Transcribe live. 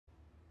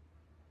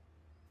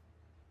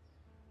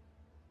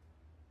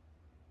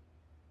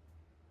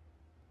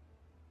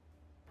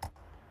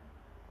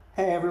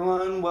Hey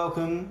everyone,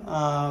 welcome.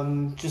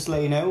 Just to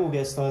let you know, we'll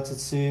get started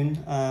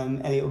soon.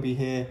 Elliot will be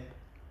here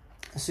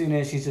as soon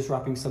as she's just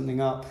wrapping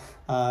something up,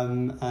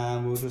 and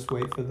we'll just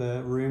wait for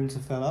the room to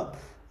fill up.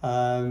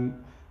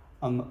 I'm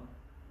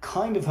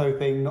kind of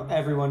hoping not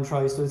everyone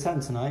tries to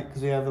attend tonight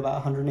because we have about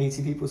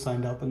 180 people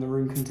signed up and the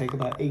room can take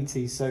about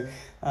 80. So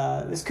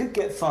this could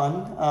get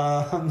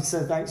fun.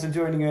 So thanks for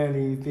joining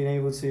early. You've been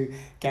able to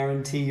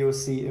guarantee your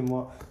seat in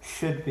what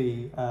should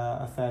be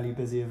a fairly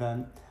busy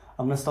event.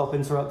 I'm going to stop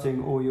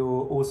interrupting all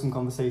your awesome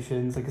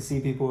conversations. I can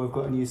see people have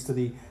gotten used to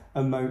the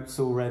emotes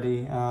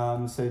already.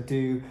 So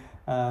do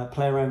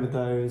play around with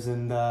those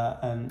and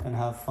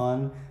have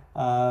fun.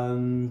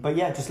 But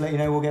yeah, just let you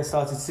know we'll get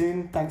started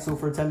soon. Thanks all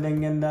for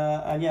attending, and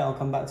yeah, I'll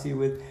come back to you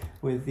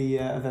with the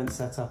event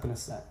set up in a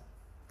sec.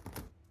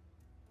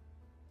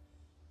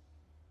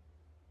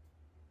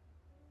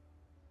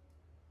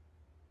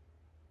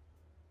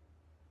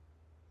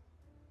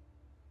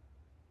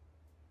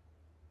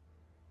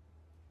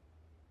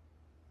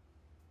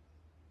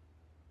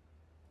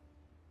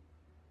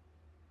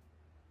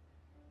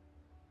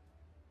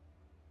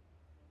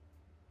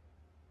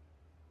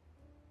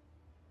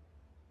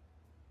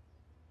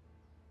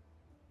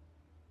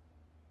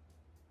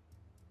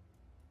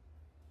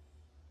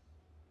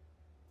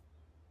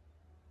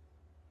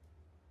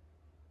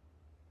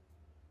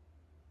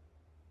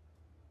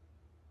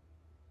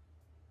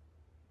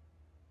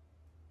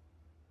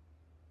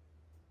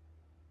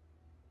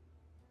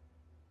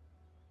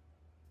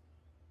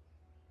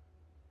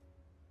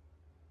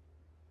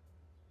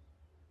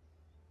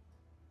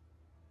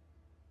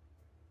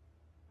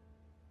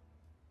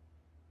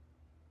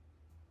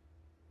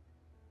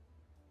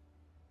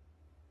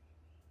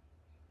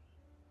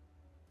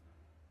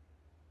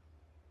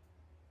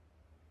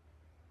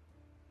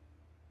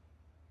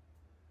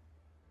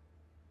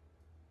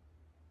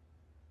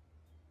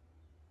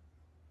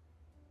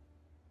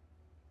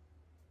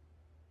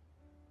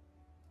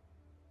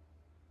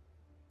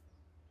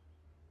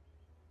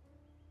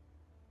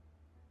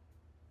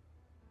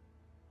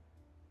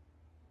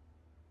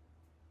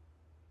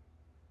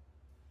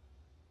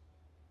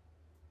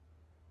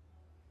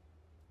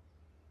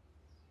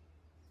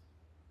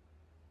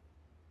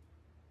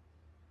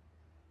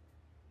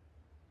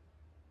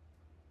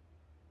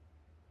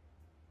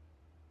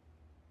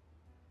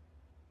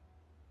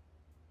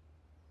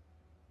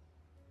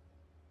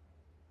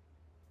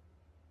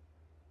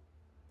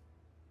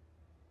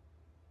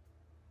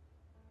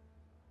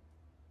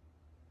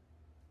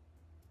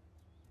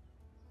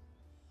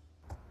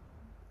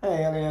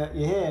 Hey Elliot,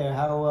 you're here.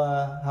 How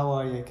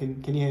are you?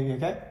 Can you hear me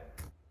okay?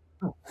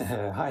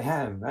 I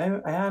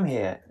am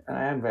here, and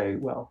I am very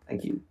well,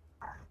 thank you.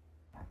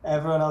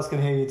 Everyone else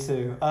can hear you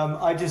too.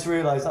 I just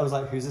realised I was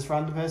like, who's this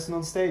random person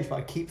on stage? But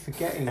I keep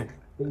forgetting that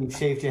you've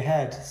shaved your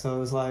head. So I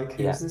was like,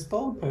 who's Yeah, this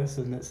bald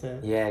person that's here?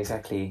 yeah,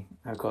 exactly.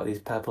 I've got these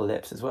purple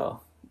lips as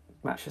well.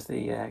 Matches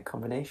the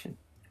combination.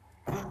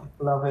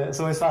 Love it. It's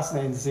always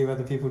fascinating to see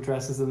whether people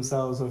dress as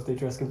themselves or if they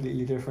dress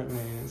completely differently.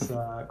 It's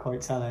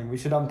quite telling. We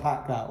should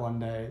unpack that one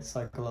day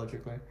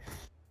psychologically.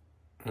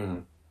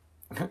 Mm.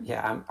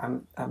 Yeah,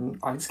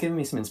 it's giving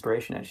me some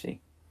inspiration actually.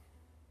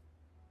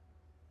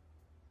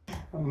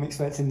 I'm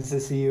expecting to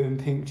see you in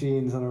pink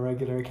jeans on a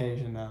regular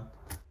occasion now.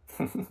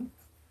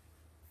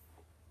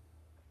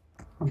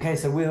 Okay,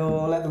 so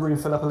we'll let the room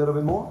fill up a little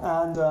bit more,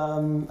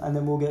 and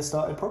then we'll get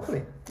started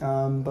properly.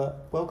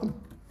 But welcome.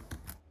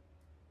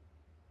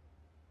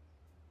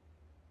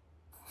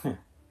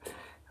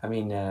 I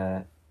mean,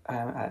 I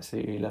am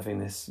absolutely loving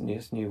this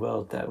new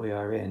world that we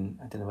are in.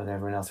 I don't know whether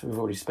everyone else. We've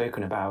already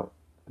spoken about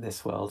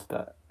this world,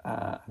 but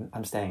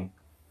I'm staying.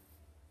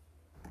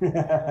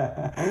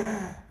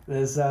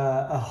 There's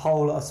a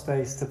whole lot of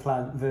space to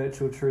plant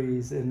virtual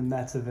trees in the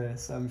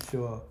metaverse, I'm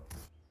sure.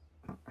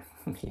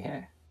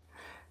 Yeah.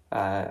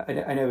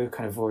 I know we've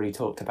kind of already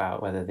talked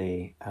about whether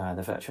the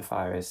virtual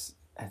fire is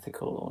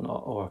ethical or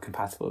not, or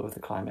compatible with the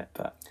climate,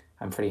 but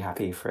I'm pretty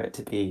happy for it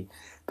to be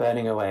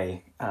burning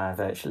away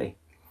virtually.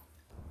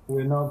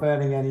 We're not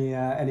burning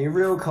any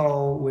real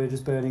coal. We're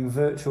just burning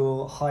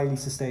virtual, highly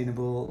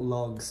sustainable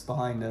logs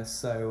behind us.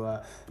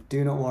 So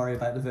do not worry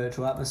about the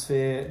virtual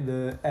atmosphere.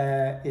 The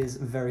air is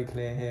very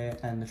clear here,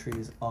 and the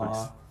trees Nice,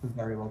 are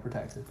very well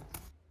protected.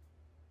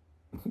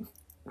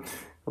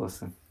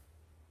 awesome.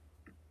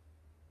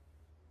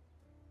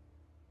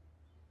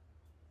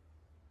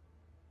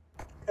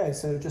 Okay,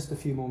 so just a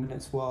few more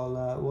minutes while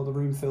the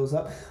room fills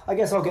up. I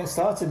guess I'll get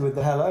started with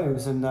the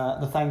hellos and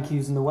the thank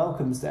yous and the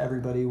welcomes to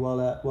everybody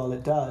while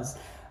it does.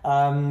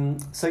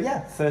 So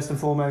yeah, first and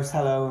foremost,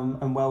 hello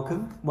and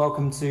welcome.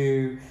 Welcome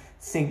to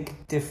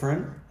Think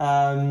Different.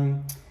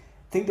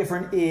 Think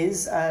Different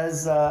is,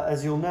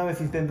 as you'll know if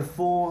you've been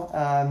before,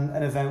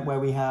 an event where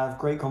we have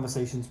great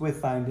conversations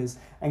with founders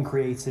and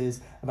creators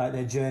about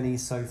their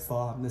journeys so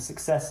far, the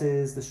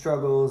successes, the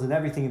struggles, and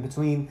everything in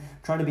between,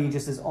 trying to be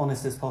just as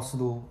honest as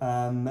possible,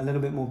 a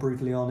little bit more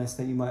brutally honest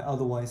than you might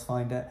otherwise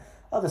find it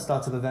other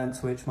startup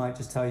events, which might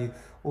just tell you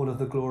all of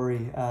the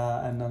glory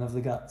and none of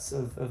the guts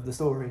of the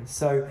story.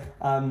 So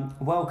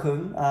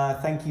welcome.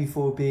 Thank you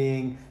for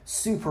being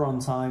super on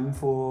time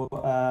for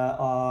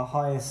our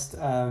highest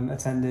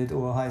attended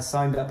or highest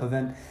signed up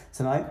event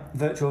tonight.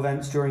 Virtual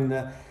events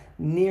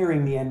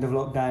nearing the end of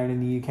lockdown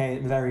in the UK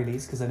at the very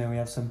least, because I know we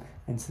have some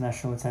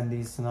international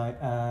attendees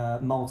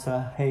tonight.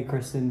 Malta, hey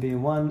Kristen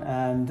being one,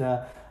 and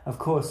of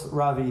course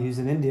Ravi, who's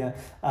in India.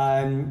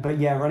 But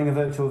yeah, running a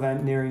virtual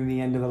event nearing the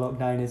end of a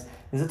lockdown is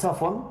a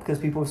tough one, because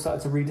people have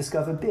started to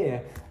rediscover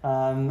beer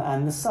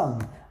and the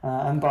sun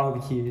and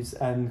barbecues,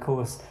 and of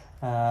course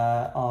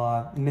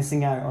are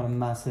missing out on a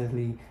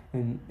massively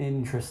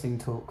interesting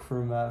talk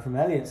from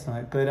Elliot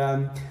tonight.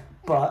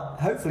 But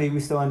hopefully we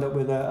still end up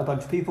with a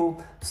bunch of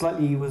people.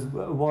 Slightly was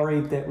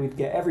worried that we'd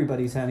get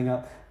everybody turning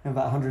up,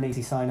 about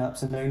 180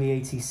 sign-ups and only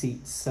 80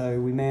 seats. So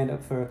we may end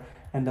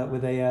up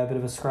with a bit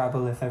of a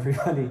scrabble if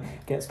everybody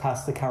gets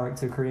past the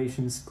character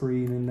creation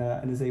screen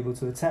and is able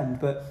to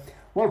attend. But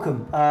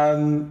welcome.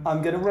 I'm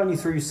going to run you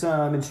through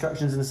some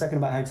instructions in a second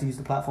about how to use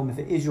the platform if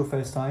it is your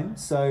first time.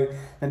 So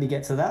let me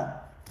get to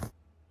that.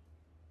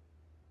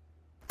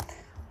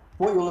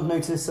 What you'll have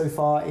noticed so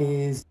far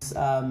is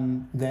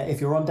that if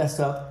you're on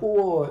desktop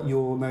or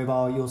your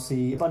mobile, you'll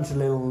see a bunch of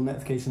little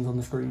notifications on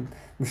the screen.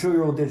 I'm sure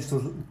you're all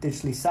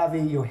digitally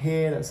savvy. You're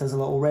here, that says a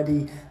lot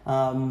already,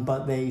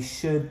 but they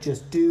should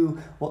just do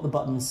what the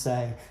buttons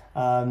say.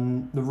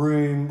 The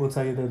room will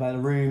tell you a bit about the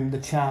room.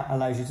 The chat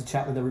allows you to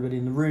chat with everybody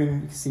in the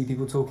room. You can see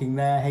people talking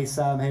there. Hey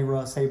Sam, hey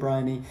Ross, hey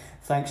Bryony.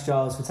 Thanks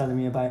Giles for telling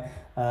me about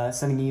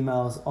sending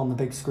emails on the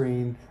big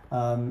screen.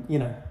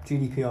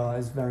 GDPR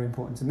is very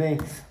important to me.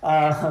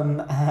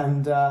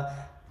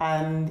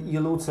 And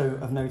you'll also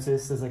have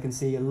noticed, as I can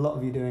see a lot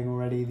of you doing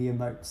already, the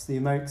emotes. The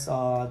emotes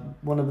are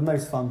one of the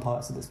most fun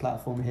parts of this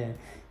platform here.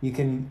 You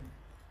can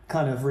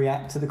kind of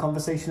react to the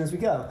conversation as we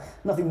go.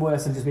 Nothing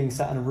worse than just being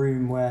sat in a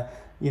room where,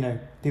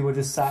 people are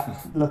just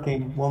sat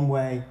looking one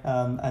way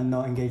and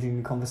not engaging in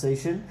the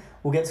conversation.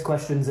 We'll get to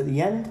questions at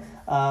the end,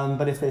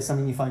 but if there's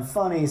something you find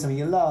funny, something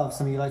you love,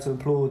 something you like to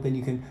applaud, then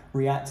you can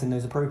react in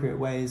those appropriate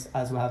ways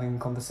as we're having a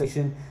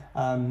conversation.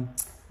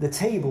 The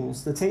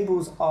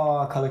tables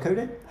are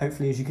color-coded,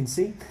 hopefully, as you can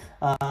see.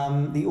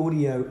 The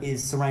audio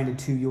is surrounded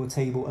to your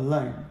table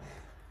alone.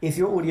 If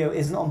your audio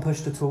isn't on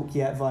push to talk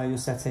yet via your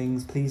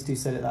settings, please do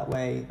set it that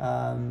way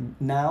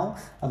now.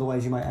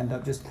 Otherwise, you might end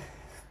up just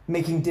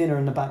making dinner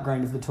in the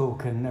background of the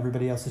talk and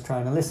everybody else is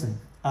trying to listen.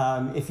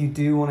 If you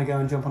do want to go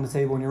and jump on the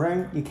table on your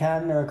own, you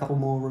can. There are a couple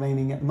more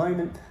remaining at the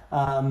moment,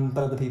 but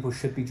other people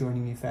should be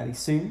joining you fairly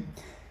soon.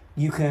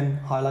 You can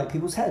highlight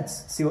people's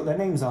heads, see what their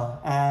names are,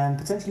 and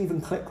potentially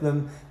even click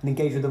them and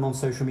engage with them on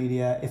social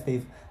media if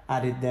they've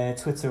added their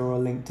Twitter or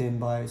LinkedIn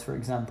bios, for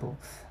example.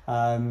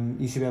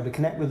 You should be able to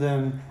connect with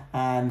them,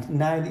 and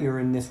now that you're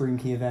in this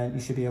Roomkey event,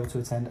 you should be able to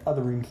attend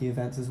other Roomkey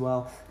events as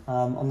well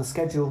on the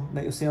schedule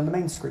that you'll see on the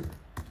main screen.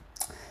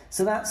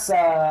 So that's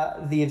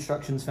the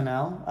instructions for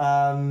now.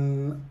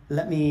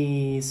 Let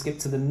me skip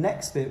to the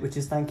next bit, which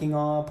is thanking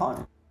our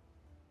partners.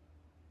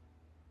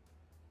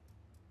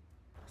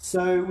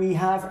 So we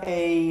have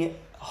a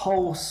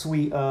whole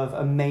suite of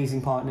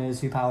amazing partners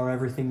who power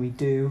everything we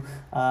do,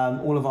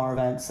 all of our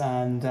events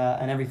and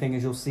everything,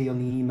 as you'll see on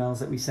the emails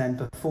that we send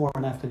before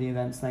and after the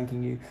events,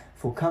 thanking you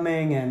for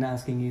coming and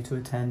asking you to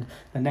attend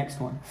the next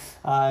one.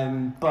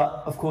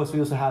 But of course, we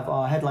also have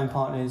our headline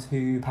partners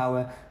who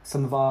power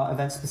some of our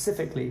events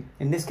specifically.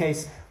 In this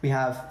case, we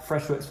have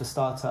Freshworks for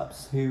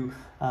Startups, who,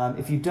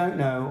 if you don't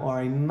know,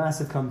 are a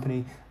massive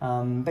company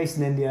based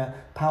in India,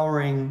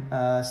 powering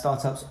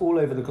startups all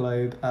over the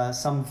globe,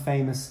 some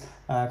famous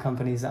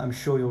companies that I'm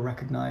sure you'll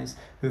recognize,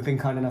 who have been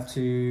kind enough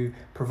to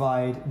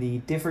provide the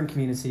Dffrnt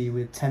community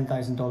with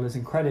 $10,000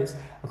 in credits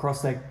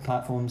across their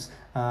platforms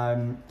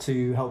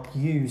to help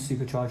you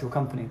supercharge your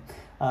company.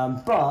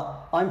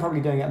 But I'm probably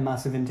doing it a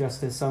massive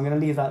injustice, so I'm going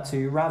to leave that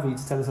to Ravi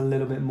to tell us a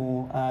little bit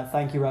more.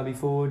 Thank you, Ravi,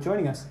 for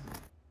joining us.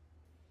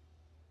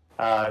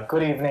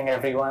 Good evening,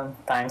 everyone.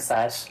 Thanks,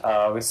 Ash.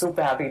 We're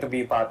super happy to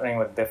be partnering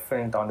with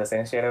Dffrnt on this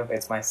initiative.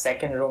 It's my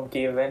second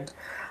Roomkey event.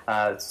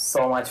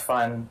 So much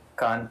fun.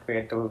 Can't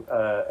wait to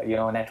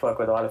network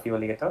with all of you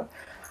later.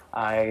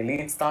 I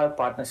lead startup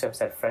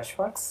partnerships at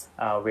Freshworks.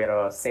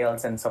 We're a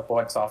sales and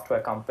support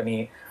software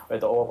company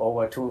with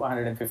over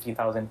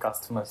 250,000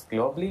 customers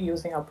globally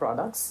using our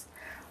products.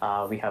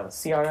 We have a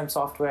CRM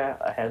software,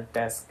 a help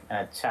desk,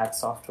 and a chat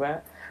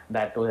software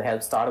that will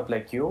help startup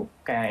like you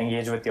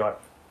engage with your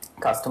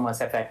customers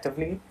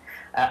effectively.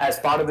 As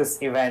part of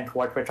this event,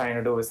 what we're trying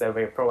to do is that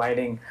we're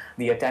providing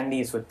the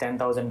attendees with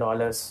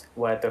 $10,000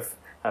 worth of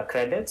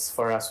credits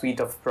for a suite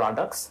of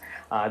products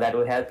that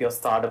will help your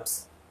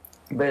startups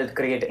build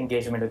great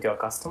engagement with your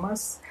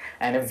customers.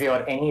 And if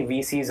you're any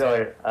VCs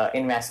or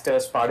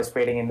investors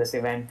participating in this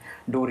event,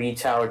 do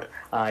reach out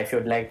if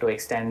you'd like to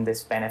extend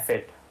this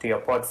benefit to your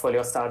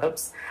portfolio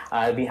startups.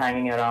 I'll be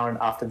hanging around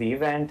after the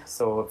event,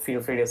 so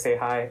feel free to say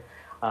hi.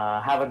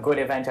 Have a good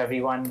event,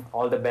 everyone.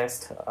 All the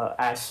best.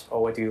 Ash,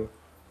 over to you.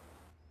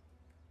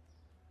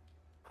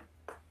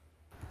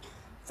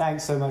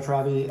 Thanks so much,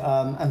 Ravi,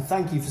 and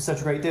thank you for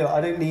such a great deal.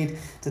 I don't need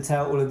to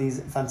tell all of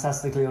these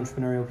fantastically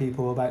entrepreneurial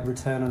people about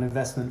return on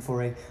investment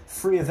for a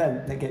free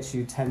event that gets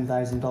you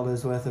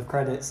 $10,000 worth of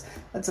credits.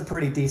 That's a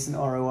pretty decent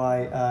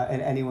ROI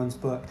in anyone's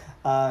book.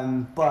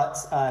 But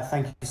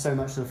thank you so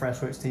much to the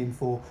Freshworks team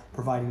for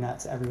providing that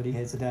to everybody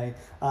here today.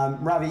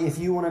 Ravi, if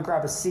you want to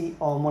grab a seat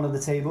on one of the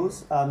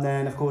tables,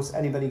 then of course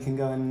anybody can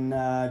go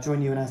and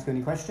join you and ask you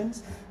any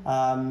questions.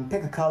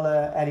 Pick a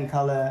colour, any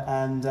colour,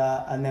 and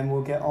then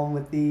we'll get on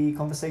with the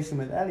conversation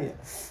with Elliot.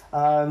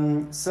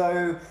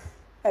 So,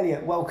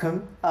 Elliot,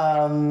 welcome.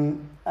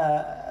 And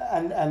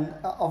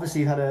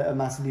obviously you had a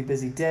massively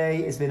busy day.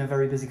 It's been a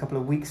very busy couple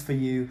of weeks for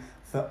you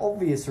for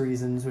obvious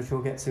reasons, which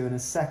we'll get to in a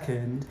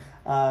second.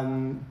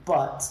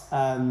 But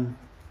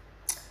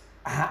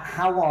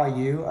how are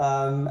you?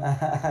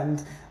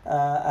 And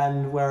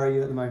where are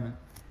you at the moment?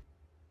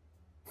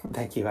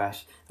 Thank you,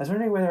 Ash. I was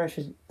wondering whether I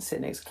should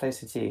sit next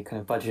closer to you, kind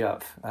of budge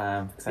up.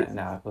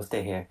 No, we'll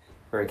stay here.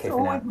 We're okay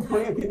for now. It's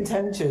always a good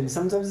tension.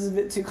 Sometimes it's a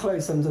bit too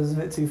close, sometimes it's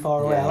a bit too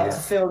far away. I like to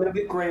feel a little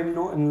bit Graham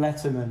Norton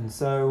Letterman.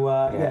 So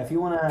if you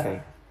want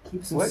to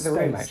keep some space. Work the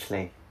room,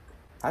 actually.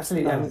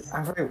 Absolutely. Nice.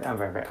 I'm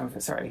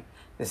very sorry.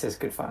 This is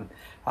good fun.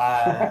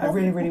 I'm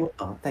really, really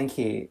well. Thank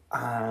you.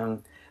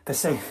 But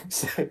so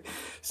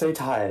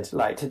tired.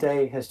 Like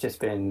today has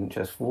just been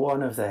just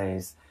one of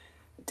those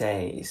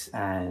days,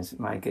 and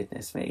my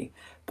goodness me.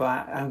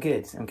 But I'm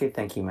good.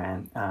 Thank you,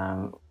 man.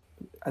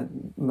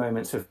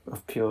 Moments of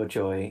pure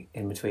joy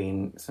in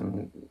between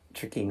some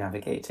tricky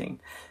navigating.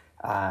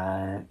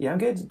 I'm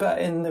good. But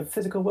in the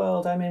physical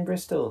world, I'm in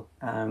Bristol.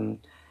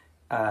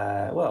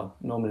 Well,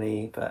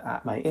 normally, but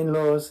at my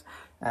in-laws.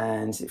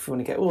 And if you want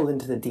to get all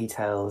into the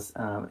details,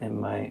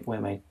 where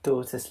my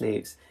daughter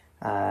sleeps,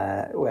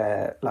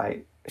 where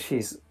like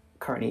she's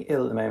currently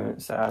ill at the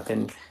moment, so I've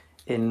been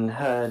in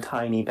her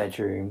tiny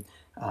bedroom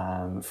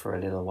for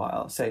a little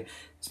while. So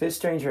it's a bit of a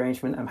strange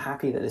arrangement. I'm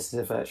happy that this is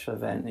a virtual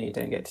event and you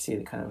don't get to see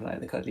the kind of like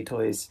the cuddly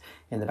toys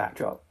in the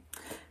backdrop.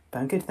 But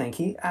I'm good, thank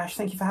you. Ash,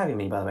 thank you for having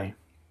me, by the way.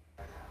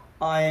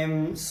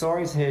 I'm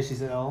sorry to hear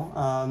she's ill,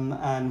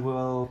 and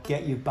we'll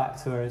get you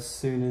back to her as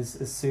soon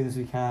as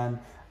we can.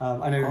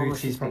 I know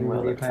Ruchi's probably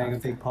really playing a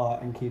big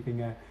part in keeping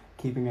her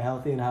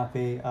healthy and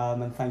happy,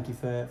 and thank you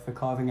for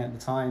carving out the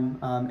time,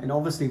 and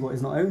obviously what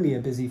is not only a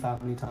busy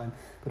family time,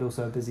 but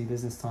also a busy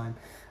business time.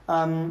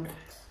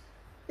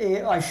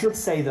 I should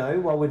say though,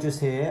 while we're just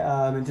here,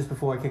 and just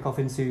before I kick off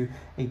into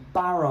a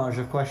barrage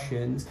of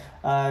questions,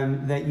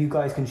 that you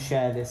guys can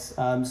share this.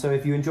 So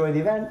if you enjoy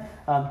the event,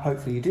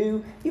 hopefully you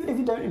do. Even if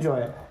you don't enjoy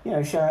it,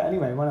 share it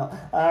anyway. Why not?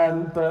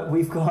 But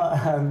we've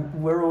got,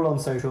 we're all on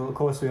social. Of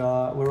course we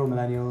are. We're all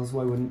millennials.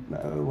 Why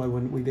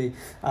wouldn't we be?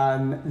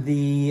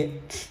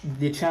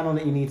 The channel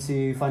that you need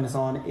to find us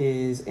on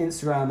is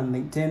Instagram and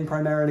LinkedIn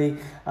primarily.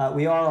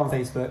 We are on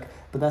Facebook,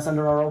 but that's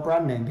under our old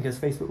brand name because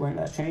Facebook won't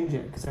let us change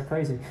it because they're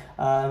crazy.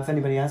 If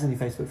anybody has any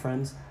Facebook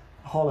friends,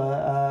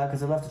 holler,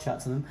 because I'd love to chat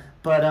to them.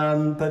 But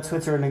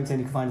Twitter and LinkedIn,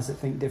 you can find us at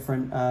Think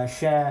Different.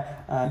 Share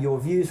your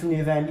views from the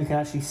event. You can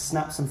actually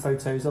snap some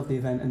photos of the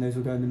event, and those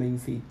will go in the main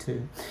feed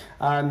too.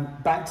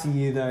 Back to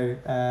you though,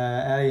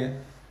 Elliot.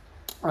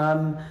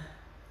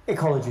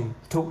 Ecologi,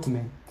 talk to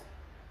me.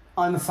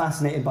 I'm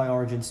fascinated by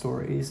origin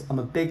stories. I'm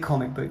a big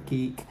comic book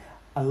geek.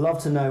 I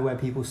love to know where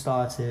people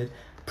started.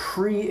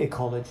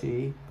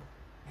 Pre-Ecologi,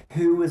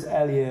 who was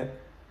Elliot?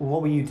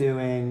 What were you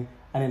doing?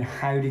 And then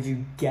how did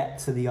you get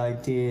to the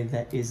idea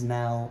that is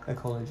now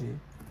Ecologi?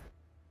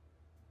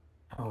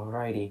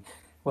 Alrighty.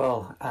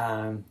 Well,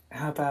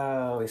 how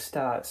about we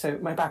start? So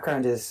my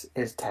background is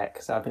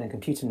tech. So I've been a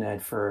computer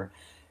nerd for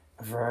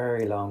a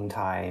very long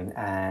time,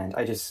 and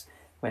I just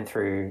went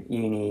through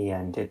uni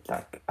and did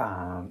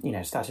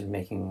started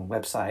making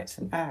websites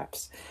and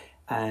apps,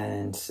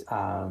 and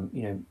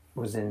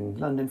was in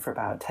London for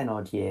about 10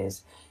 odd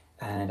years,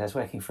 and I was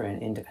working for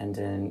an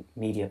independent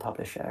media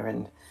publisher,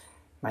 and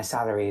my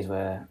salary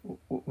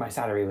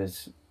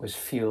was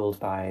fueled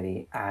by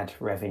the ad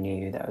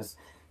revenue that was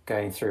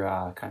going through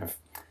our kind of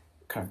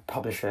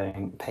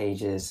publishing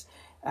pages,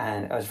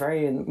 and I was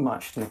very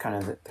much in the kind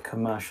of the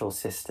commercial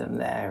system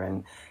there,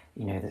 and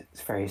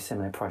it's very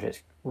similar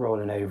projects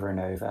rolling over and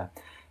over.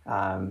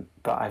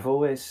 But I've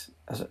always,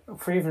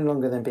 for even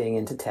longer than being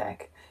into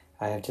tech,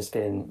 I have just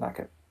been like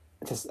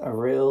a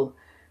real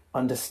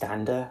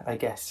understander, I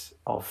guess,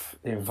 of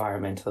the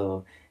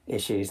environmental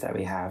issues that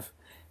we have.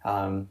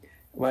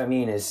 What I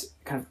mean is,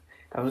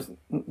 I was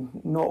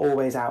not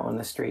always out on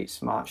the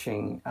streets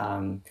marching.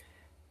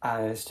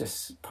 I was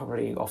just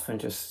probably often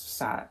just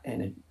sat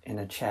in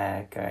a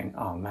chair going,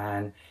 "Oh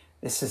man,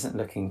 this isn't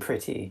looking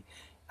pretty."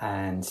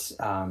 And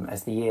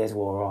as the years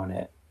wore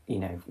on,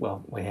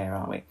 we're here,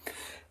 aren't we?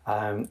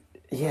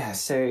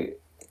 So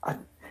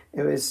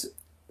it was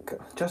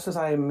just as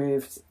I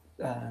moved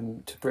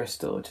to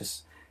Bristol,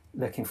 just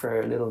looking for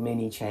a little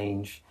mini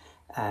change,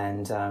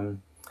 and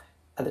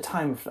at the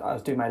time I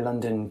was doing my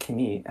London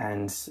commute,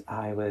 and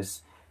I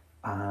was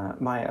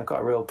I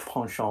got a real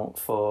penchant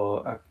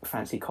for a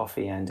fancy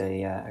coffee and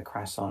a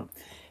croissant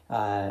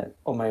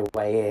on my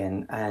way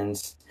in,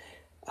 and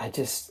I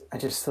just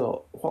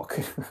thought, what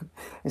could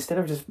instead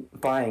of just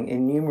buying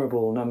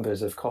innumerable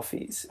numbers of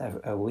coffees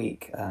a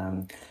week,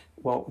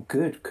 what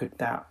good could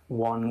that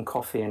one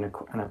coffee and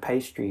a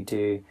pastry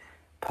do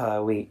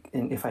per week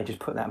if I just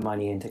put that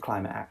money into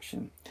climate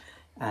action?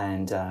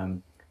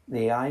 And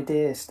the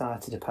idea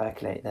started to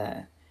percolate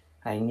there.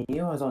 I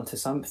knew I was onto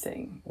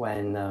something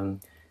when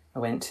I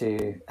went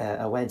to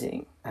a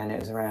wedding, and it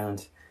was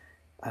around,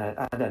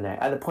 I don't know,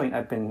 at the point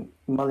I'd been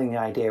mulling the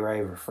idea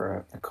over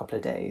for a couple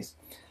of days,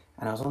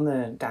 and I was on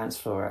the dance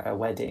floor at a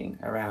wedding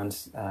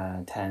around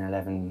 10,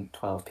 11,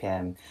 12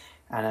 p.m,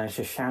 and I was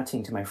just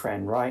shouting to my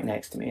friend right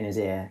next to me in his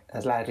ear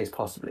as loudly as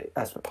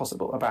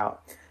possible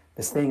about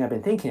this thing I've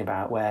been thinking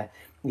about, where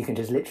you can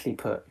just literally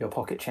put your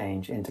pocket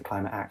change into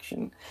climate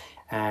action.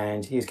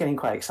 And he was getting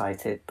quite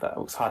excited, but it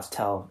was hard to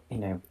tell,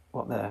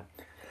 what the,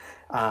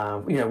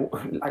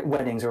 like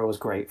weddings are always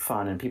great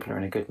fun and people are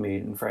in a good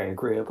mood and very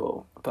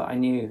agreeable. But I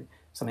knew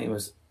something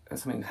was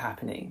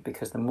happening,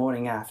 because the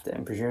morning after,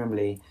 and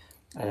presumably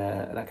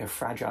like a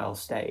fragile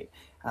state,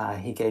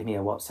 he gave me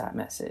a WhatsApp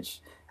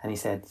message and he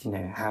said,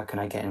 how can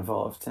I get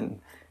involved?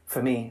 And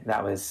for me,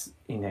 that was,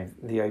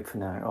 the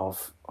opener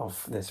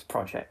of this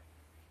project.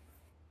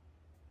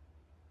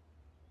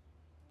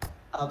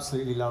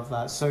 Absolutely love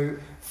that. So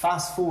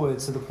fast forward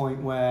to the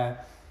point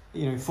where,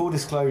 full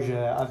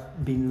disclosure,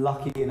 I've been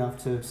lucky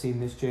enough to have seen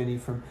this journey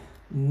from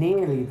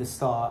nearly the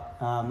start.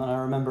 And I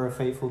remember a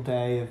fateful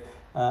day of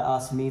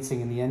us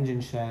meeting in the engine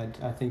shed,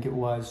 I think it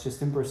was,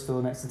 just in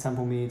Bristol next to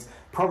Temple Meads,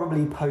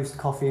 probably post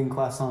coffee and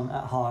croissant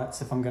at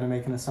Hearts, if I'm going to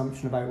make an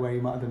assumption about where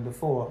you might have been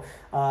before.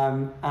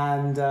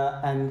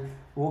 And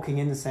walking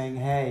in and saying,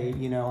 hey,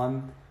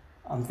 I'm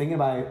thinking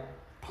about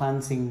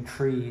planting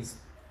trees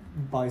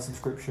by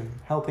subscription,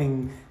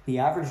 helping the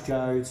average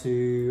Joe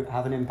to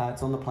have an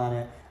impact on the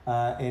planet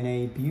in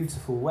a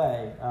beautiful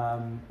way,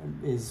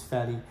 is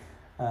fairly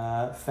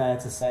fair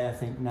to say, I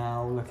think,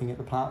 now looking at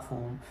the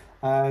platform.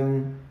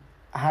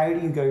 How do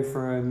you go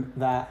from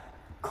that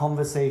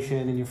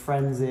conversation in your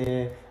friend's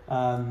ear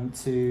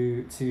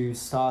to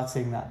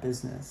starting that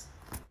business?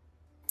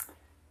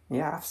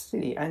 Yeah,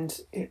 absolutely. And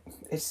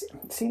it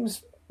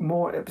seems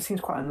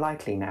quite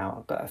unlikely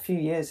now, but a few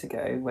years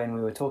ago when we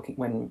were talking,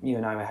 when you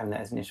and I were having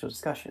that initial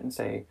discussion,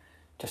 so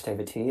just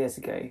over 2 years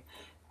ago,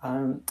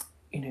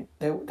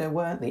 there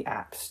weren't the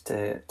apps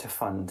to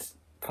fund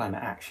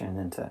climate action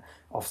and to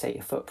offset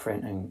your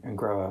footprint and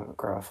grow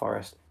a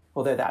forest.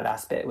 Although that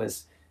last bit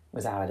was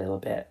out a little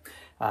bit,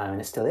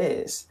 and it still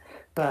is.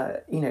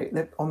 But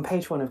on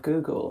page one of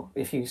Google,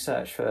 if you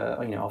search for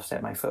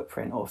offset my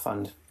footprint or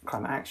fund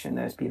climate action,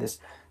 there'd be this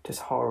just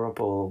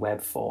horrible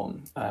web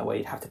form where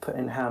you'd have to put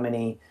in how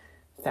many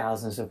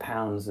thousands of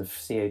pounds of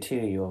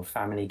CO2 your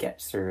family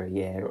gets through a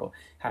year, or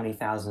how many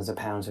thousands of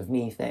pounds of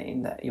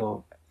methane that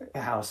your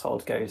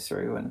household goes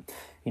through. And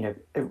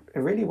it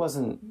really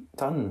wasn't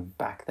done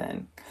back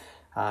then,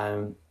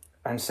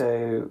 and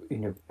so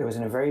it was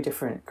in a very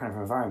different kind of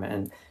environment.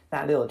 And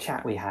that little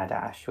chat we had,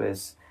 Ash,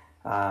 was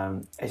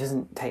it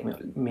doesn't take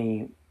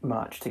me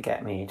much to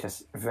get me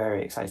just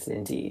very excited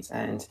indeed.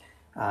 And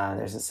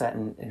there's a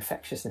certain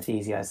infectious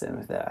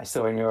enthusiasm that I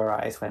saw in your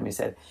eyes when we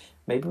said,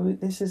 maybe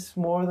this is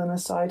more than a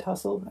side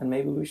hustle and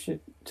maybe we should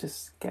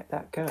just get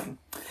that going.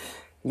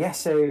 Yeah,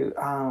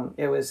 so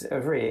it was a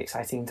very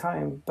exciting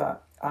time,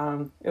 but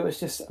it was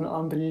just an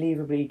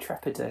unbelievably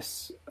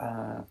trepidous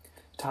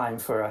time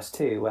for us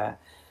too, where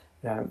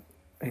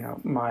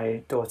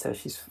my daughter,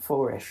 she's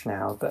 4-ish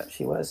now, but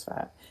she was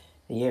about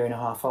a year and a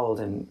half old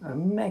and a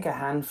mega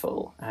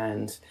handful.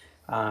 And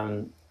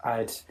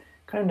I'd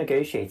kind of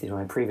negotiated with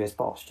my previous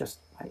boss just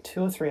like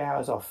 2 or 3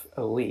 hours off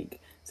a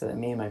week so that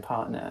me and my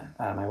partner,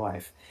 my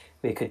wife,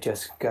 we could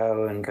just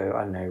go, I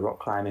don't know, rock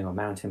climbing or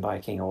mountain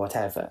biking or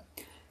whatever.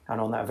 And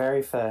on that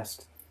very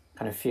first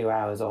kind of few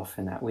hours off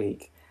in that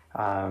week,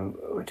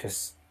 we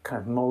just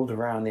kind of mulled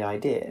around the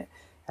idea,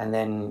 and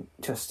then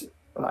just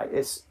like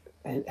it's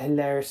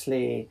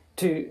hilariously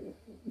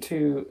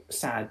too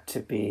sad to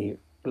be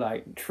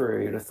like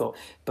true, you'd have thought,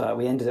 but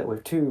we ended up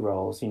with 2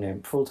 roles,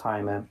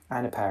 full-timer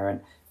and a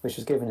parent, which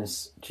was giving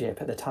us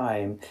jip at the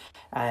time,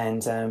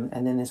 and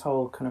then this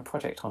whole kind of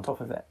project on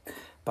top of it.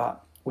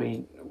 But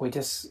we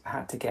just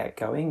had to get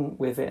going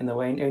with it in the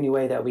only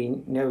way that we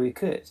know we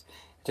could,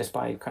 just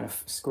by kind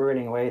of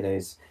squirreling away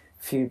those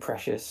few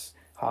precious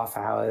half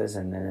hours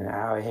and then an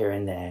hour here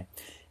and there.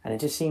 And it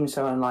just seemed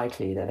so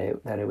unlikely that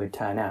it would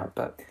turn out.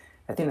 But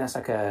I think that's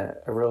like a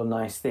real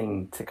nice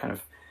thing to kind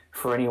of,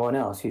 for anyone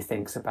else who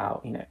thinks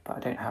about, but I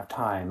don't have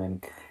time,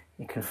 and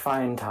you can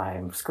find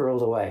time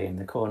squirreled away in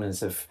the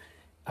corners of,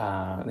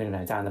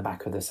 down the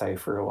back of the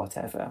sofa or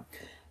whatever.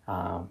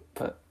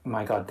 But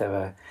my God,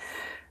 there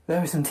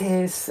were some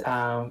tears.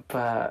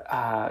 But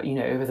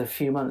over the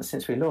few months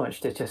since we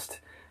launched, it's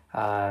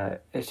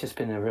just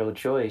been a real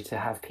joy to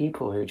have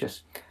people who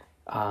just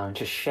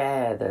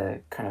share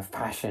the kind of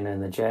passion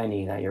and the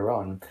journey that you're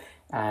on,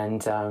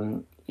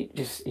 and you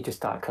just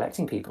start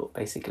collecting people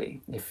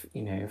basically if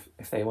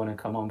they want to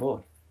come on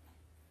board.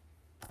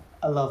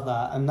 I love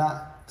that, and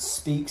that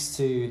speaks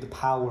to the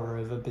power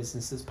of a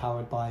business that's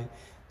powered by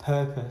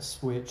purpose,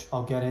 which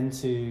I'll get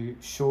into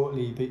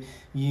shortly. But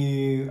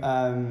you,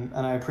 and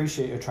I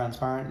appreciate your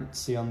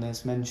transparency on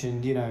this,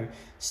 mentioned,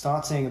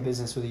 starting a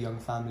business with a young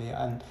family,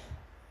 and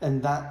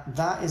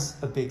that is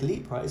a big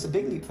leap, right? It's a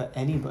big leap for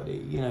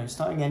anybody.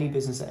 Starting any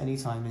business at any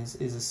time is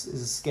a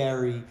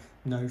scary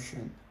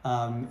notion.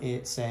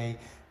 It's a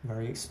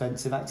very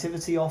expensive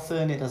activity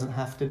often. It doesn't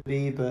have to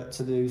be, but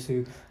to those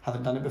who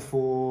haven't done it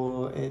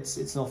before,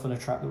 it's often a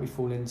trap that we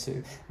fall into.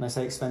 And I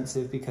say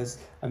expensive because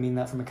I mean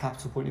that from a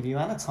capital point of view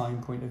and a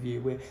time point of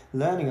view. We're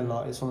learning a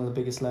lot. It's one of the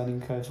biggest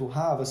learning curves we'll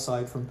have,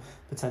 aside from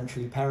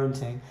potentially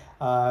parenting.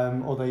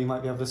 Although you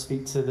might be able to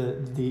speak to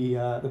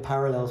the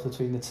parallels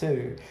between the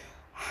two.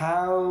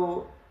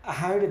 How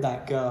did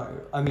that go?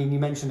 I mean, you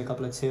mentioned a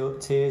couple of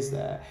tiers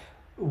there.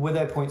 Were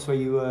there points where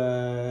you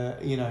were,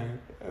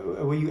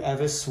 were you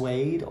ever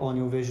swayed on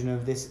your vision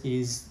of this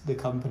is the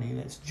company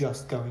that's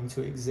just going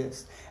to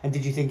exist? And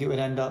did you think it would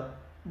end up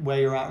where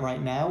you're at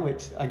right now,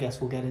 which I guess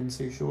we'll get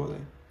into shortly?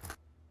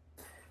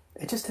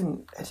 It just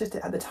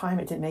at the time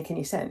it didn't make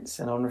any sense,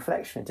 and on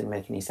reflection it didn't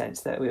make any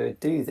sense that we would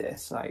do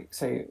this. So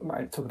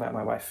I talk about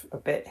my wife a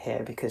bit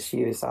here because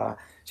she was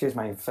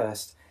my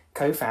first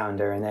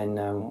co-founder, and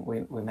then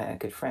we met a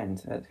good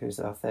friend who's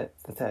the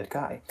third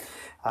guy,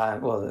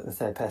 the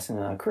third person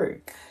in our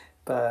crew.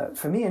 But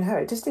for me and her,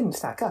 it just didn't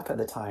stack up at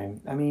the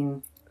time. I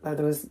mean,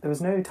 there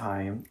was no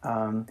time,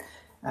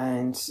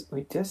 and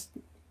we just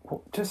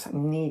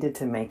needed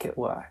to make it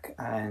work.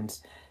 And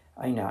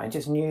I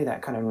just knew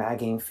that kind of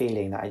nagging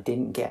feeling that I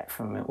didn't get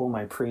from all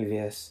my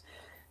previous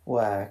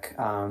work.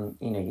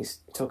 You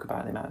talk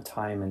about the amount of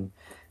time and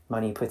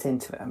money put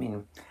into it. I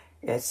mean,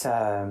 it's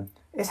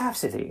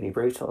absolutely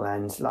brutal.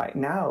 And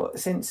now,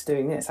 since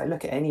doing this, I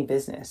look at any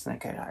business and I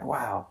go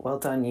wow, well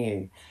done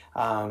you.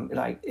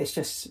 It's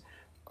just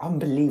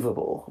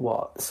unbelievable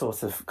what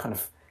sort of kind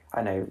of,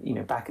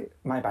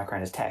 my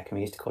background is tech, and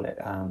we used to call it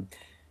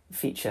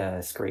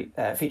feature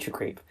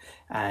creep,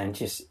 and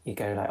just you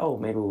go oh,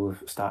 maybe we'll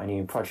start a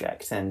new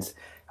project and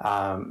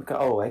go,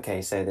 oh,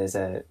 okay, so there's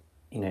a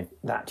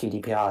that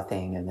GDPR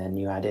thing, and then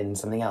you add in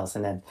something else,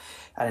 and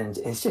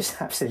it's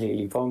just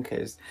absolutely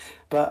bonkers.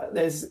 But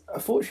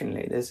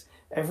fortunately there's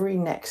every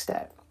next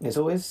step is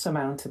always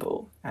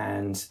surmountable,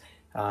 and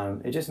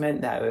it just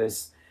meant that it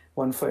was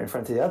one foot in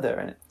front of the other.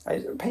 And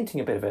I'm painting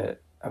a bit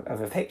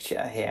of a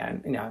picture here,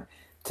 and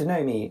to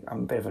know me,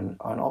 I'm a bit of an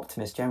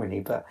optimist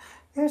generally, but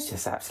it was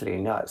just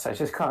absolutely nuts. I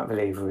just can't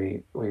believe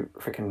we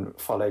freaking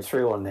followed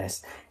through on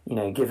this,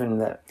 given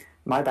that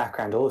my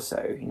background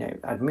also,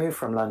 I'd moved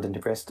from London to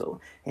Bristol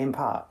in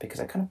part because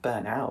I kind of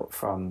burnt out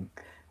from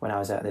when I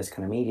was at this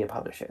kind of media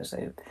publisher,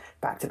 so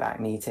back-to-back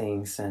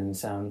meetings, and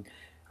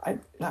I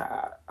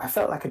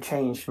felt like a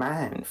changed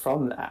man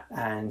from that,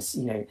 and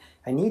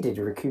I needed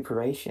a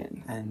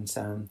recuperation.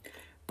 And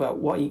but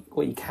what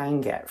you can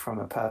get from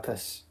a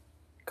purpose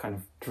kind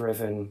of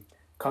driven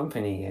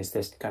company is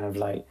this kind of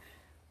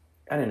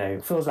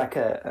it feels like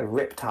a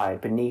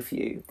riptide beneath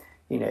you.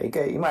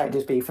 You might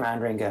just be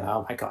floundering, going,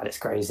 oh my God, it's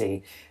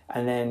crazy.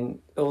 And then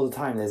all the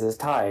time there's this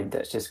tide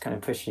that's just kind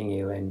of pushing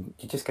you, and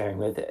you're just going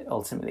with it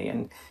ultimately.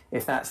 And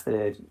if that's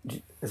the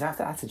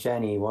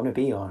journey you want to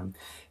be on,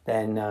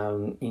 then,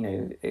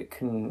 it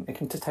can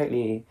just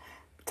totally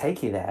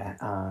take you there.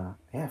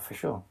 Yeah, for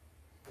sure.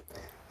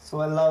 So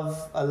I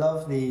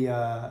love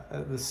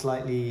the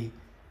slightly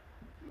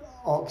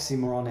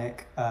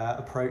oxymoronic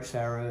approach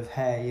there of,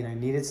 hey,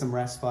 needed some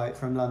respite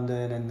from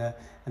London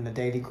and the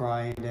daily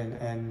grind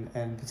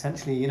and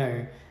potentially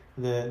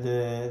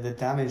the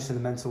damage to the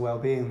mental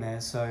well-being there.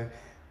 So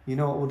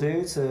what we'll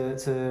do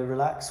to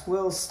relax,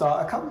 we'll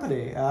start a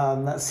company.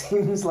 That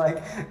seems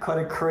like quite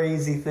a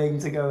crazy thing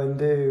to go and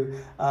do,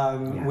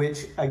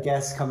 which I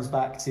guess comes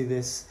back to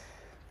this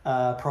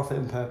profit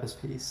and purpose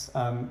piece,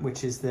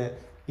 which is that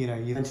you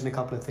mentioned a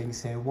couple of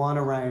things here. One,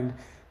 around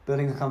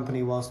building a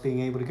company whilst being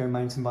able to go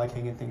mountain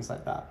biking and things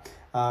like that,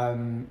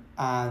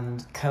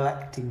 and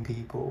collecting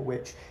people,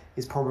 which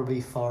is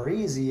probably far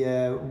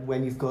easier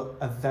when you've got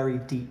a very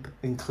deep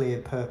and clear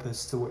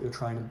purpose to what you're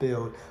trying to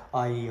build,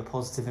 i.e. a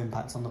positive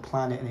impact on the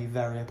planet in a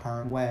very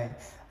apparent way.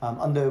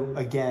 Under,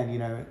 again,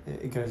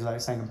 it goes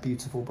without saying, a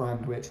beautiful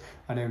brand, which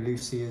I know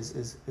Lucy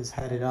is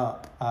headed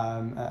up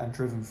and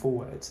driven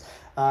forwards.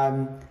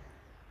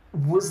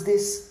 Was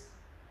this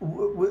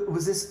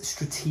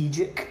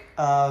strategic?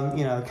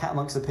 Cat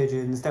amongst the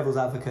pigeons, devil's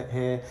advocate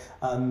here.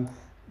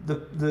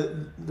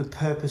 The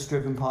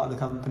purpose-driven part of the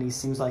company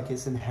seems like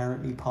it's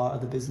inherently part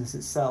of the business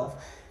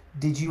itself.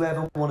 Did you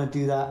ever want to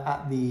do that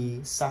at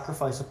the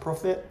sacrifice of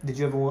profit? Do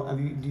you ever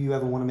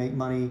want to make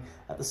money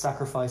at the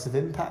sacrifice of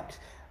impact?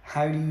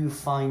 How do you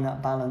find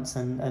that balance?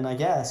 And I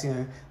guess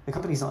the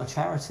company's not a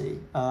charity.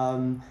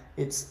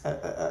 It's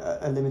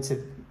a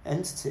limited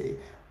entity.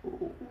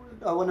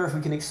 I wonder if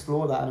we can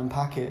explore that and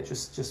unpack it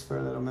just for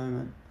a little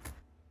moment.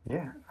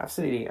 Yeah,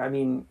 absolutely. I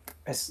mean,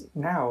 it's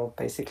now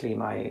basically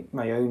my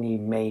only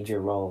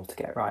major role to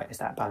get right is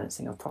that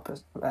balancing of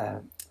profit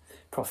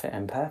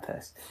and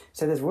purpose.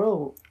 So there's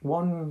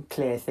one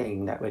clear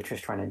thing that we're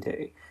just trying to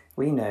do.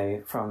 We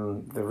know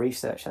from the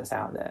research that's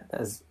out there,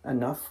 there's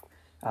enough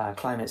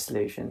climate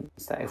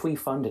solutions that if we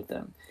funded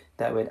them,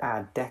 that would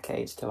add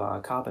decades to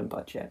our carbon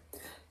budget.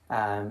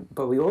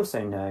 But we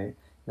also know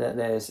that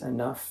there's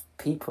enough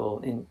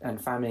people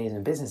and families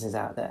and businesses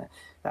out there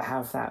that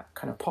have that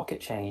kind of pocket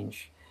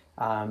change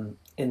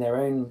in their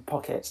own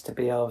pockets to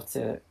be able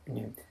to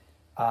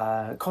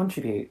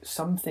contribute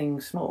something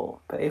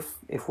small. But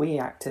if we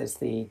act as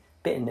the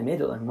bit in the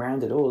middle and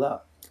round it all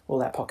up, all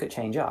that pocket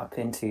change up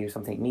into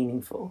something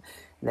meaningful,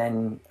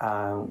 then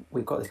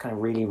we've got this kind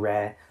of really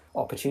rare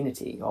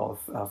opportunity of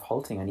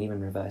halting and even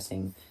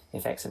reversing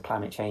effects of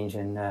climate change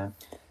and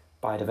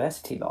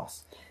biodiversity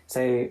loss.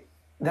 So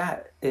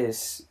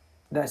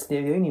that's the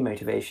only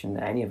motivation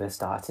that any of us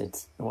started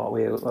what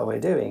we're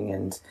doing,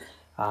 and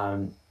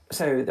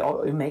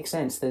so it makes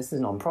sense. This is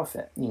a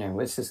non-profit,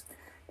 it's just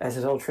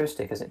as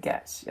altruistic as it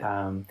gets,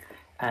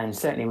 and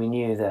certainly we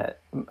knew that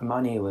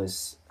money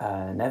was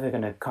never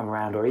going to come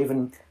around or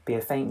even be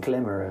a faint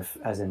glimmer of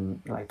as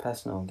in like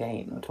personal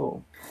gain at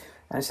all.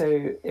 And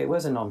so it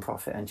was a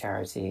non-profit and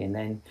charity, and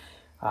then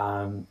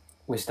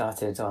we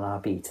started on our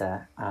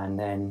beta, and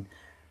then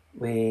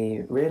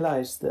we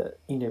realised that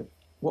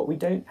what we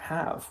don't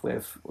have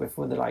with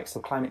the likes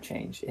of climate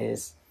change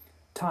is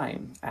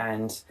time.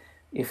 And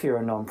if you're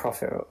a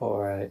non-profit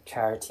or a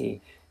charity,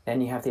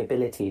 then you have the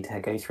ability to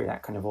go through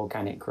that kind of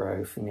organic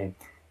growth,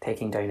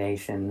 taking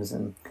donations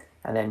and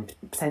then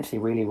potentially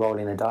really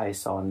rolling the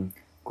dice on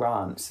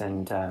grants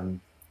and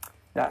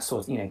that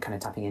sort of, kind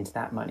of tapping into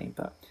that money.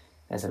 But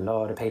there's a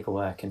lot of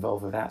paperwork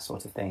involved with that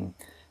sort of thing.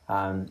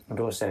 And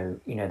also,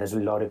 there's a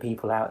lot of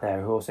people out there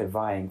who are also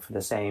vying for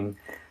the same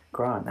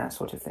grant, that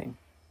sort of thing.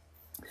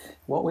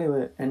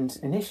 And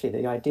initially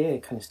the idea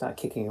kind of started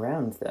kicking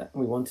around that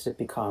we wanted to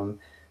become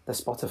the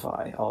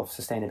Spotify of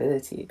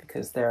sustainability,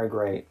 because they're a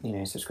great,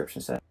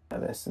 subscription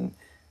service, and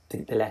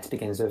the letter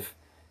begins with,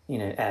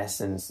 S,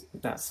 and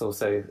that's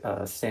also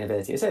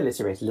sustainability. It's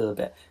alliterated a little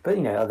bit, but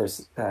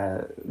others,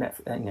 kind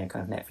of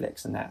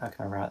Netflix and that are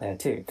kind of out there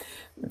too.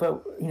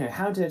 But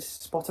how did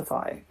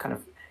Spotify kind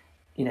of,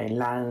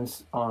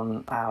 land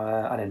on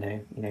our,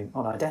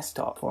 on our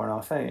desktop or on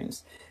our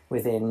phones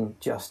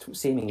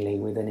seemingly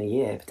within a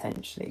year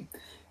potentially?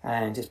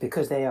 And it's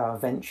because they are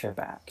venture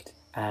backed,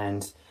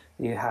 and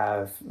you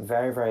have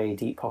very, very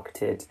deep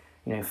pocketed,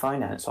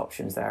 finance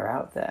options that are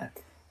out there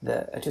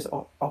that are just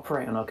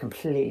operate on a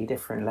completely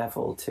different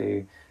level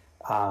to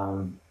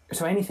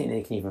anything that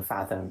you can even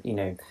fathom.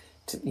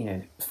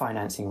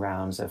 Financing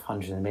rounds of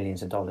hundreds of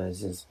millions of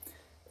dollars is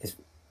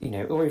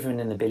or even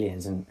in the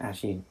billions, and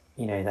actually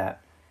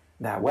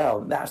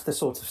that's the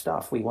sort of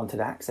stuff we wanted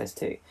access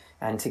to.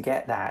 And to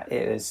get that,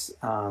 it was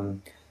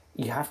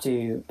you have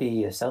to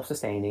be a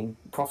self-sustaining,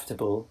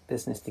 profitable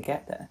business to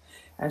get there.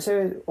 And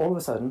so all of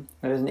a sudden,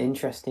 there was an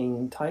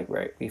interesting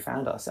tightrope we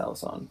found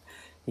ourselves on.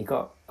 You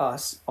got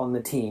us on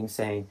the team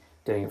saying,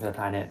 doing it for the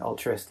planet,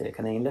 altruistic,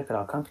 and then you look at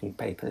our company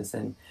papers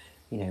and,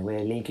 we're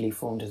legally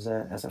formed as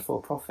a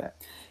for-profit.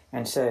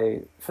 And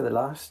so for the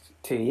last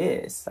 2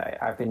 years,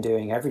 I've been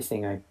doing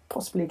everything I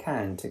possibly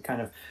can to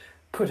kind of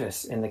put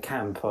us in the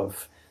camp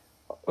of,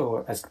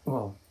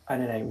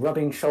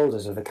 rubbing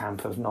shoulders with the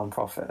camp of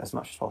non-profit as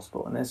much as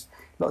possible. And there's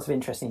lots of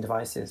interesting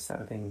devices that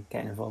I've been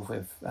getting involved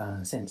with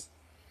since.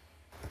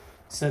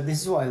 So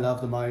this is what I love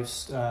the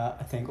most,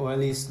 I think, or at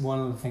least one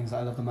of the things that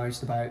I love the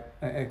most about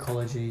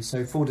Ecologi.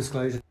 So full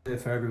disclosure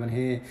for everyone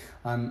here,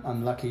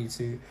 I'm lucky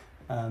to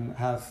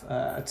have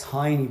a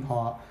tiny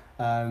part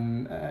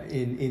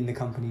in the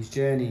company's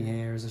journey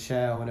here as a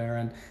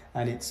shareholder,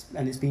 and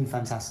it's been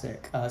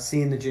fantastic.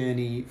 Seeing the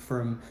journey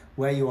from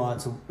where you are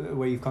to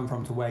where you've come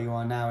from to where you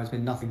are now has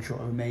been nothing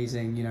short of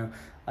amazing.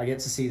 I get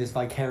to see this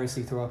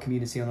vicariously through our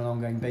community on an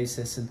ongoing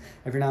basis, and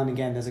every now and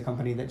again there's a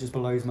company that just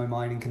blows my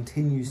mind and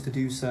continues to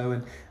do so,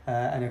 and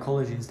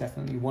Ecologi is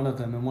definitely one of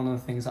them. And one of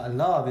the things that I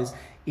love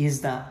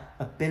is that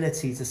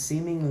ability to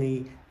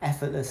seemingly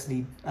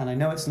effortlessly, and I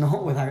know it's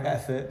not without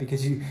effort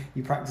because you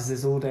practice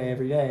this all day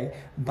every day,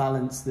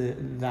 balance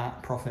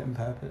that profit and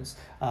purpose,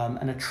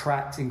 and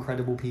attract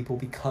incredible people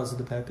because of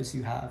the purpose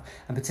you have,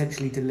 and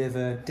potentially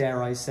deliver,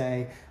 dare I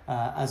say,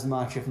 as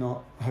much, if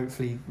not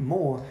hopefully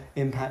more,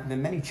 impact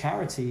than many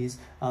charities,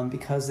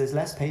 because there's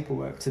less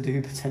paperwork to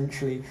do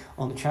potentially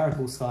on the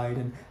charitable side,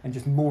 and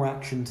just more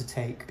action to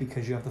take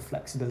because you have the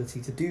flexibility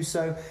to do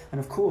so, and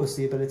of course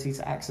the ability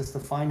to access the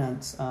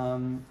finance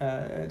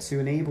to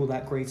enable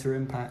that greater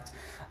impact.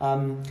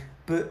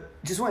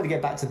 But just wanted to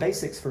get back to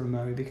basics for a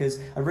moment, because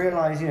I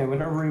realise, we're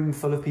in a room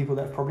full of people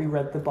that have probably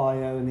read the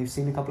bio and they've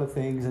seen a couple of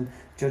things, and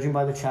judging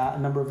by the chat, a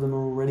number of them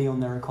are already on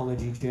their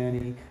ecology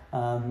journey,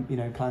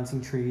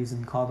 planting trees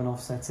and carbon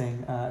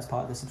offsetting as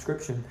part of the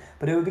subscription.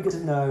 But it would be good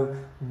to know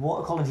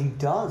what Ecologi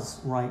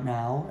does right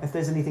now, if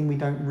there's anything we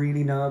don't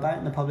really know about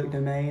in the public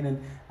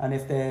domain, and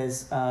if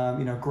there's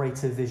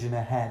greater vision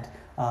ahead.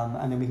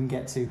 And then we can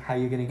get to how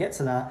you're going to get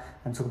to that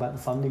and talk about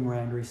the funding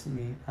round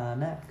recently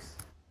next.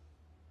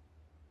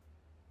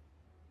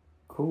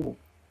 Cool.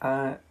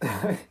 I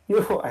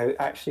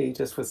actually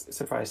just was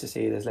surprised to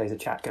see there's loads of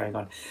chat going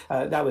on.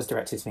 That was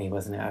directed to me,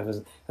 wasn't it? I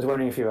was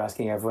wondering if you were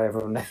asking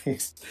everyone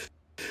knows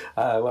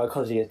what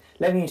Ecologi is.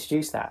 Let me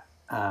introduce that.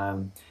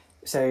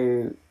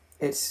 So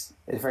it's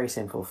very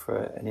simple for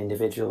an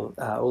individual,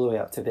 all the way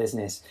up to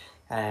business,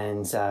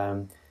 and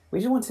we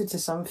just wanted to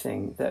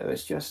something that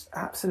was just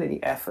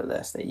absolutely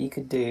effortless, that you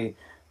could do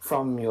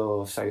from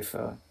your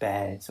sofa,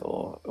 bed,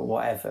 or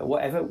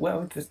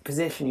whatever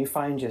position you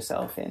find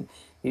yourself in.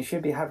 You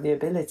should have the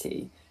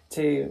ability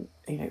to,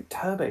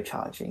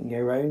 turbocharging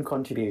your own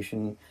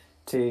contribution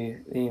to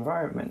the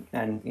environment,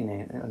 and in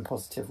a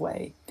positive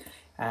way.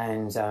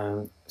 And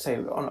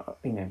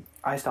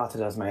I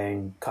started as my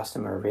own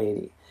customer,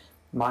 really.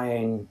 My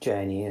own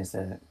journey as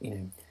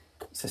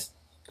just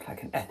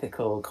like an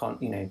ethical,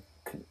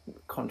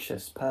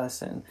 conscious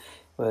person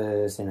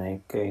was,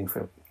 going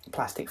for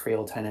plastic-free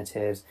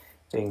alternatives,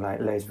 doing like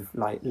loads of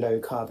like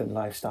low-carbon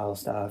lifestyle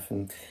stuff,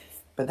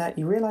 but that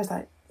you realise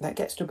that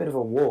gets to a bit of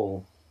a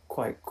wall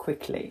quite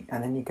quickly,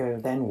 and then you go,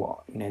 then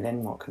what?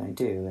 Then what can I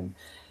do? And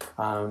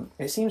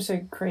it seems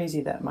so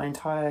crazy that my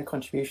entire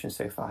contribution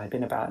so far had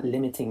been about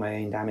limiting my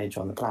own damage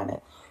on the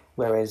planet,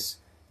 whereas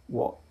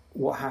what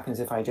happens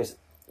if I just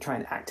try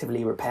and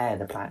actively repair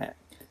the planet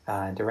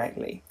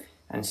directly?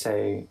 And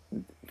so,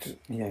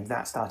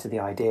 that started the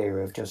idea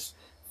of just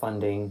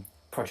funding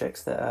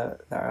projects that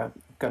are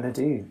going to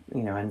do,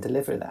 and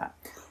deliver that.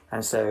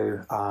 And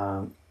so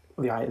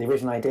the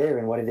original idea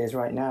and what it is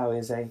right now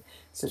is a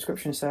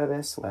subscription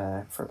service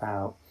where for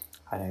about,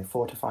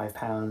 £4 to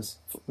 £5,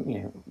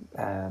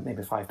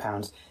 maybe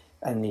 £5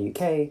 in the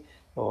UK,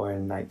 or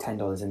in like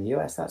 $10 in the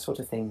US, that sort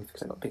of thing,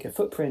 because I've got bigger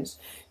footprints.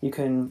 You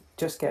can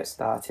just get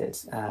started,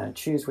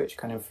 choose which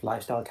kind of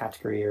lifestyle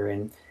category you're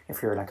in.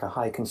 If you're like a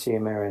high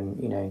consumer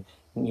and you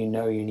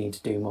need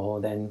to do more,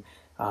 then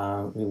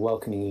we're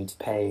welcoming you to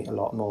pay a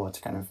lot more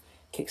to kind of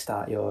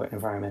kickstart your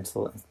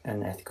environmental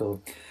and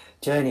ethical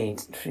journey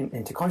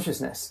into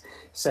consciousness.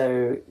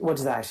 So what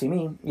does that actually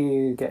mean?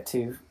 You get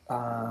to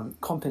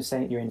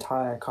compensate your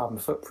entire carbon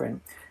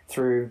footprint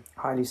through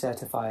highly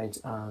certified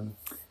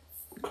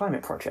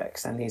climate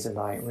projects, and these are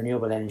like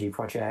renewable energy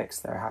projects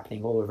that are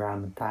happening all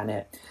around the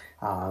planet,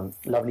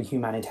 lovely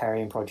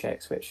humanitarian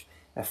projects which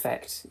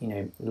affect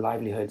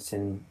livelihoods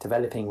in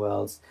developing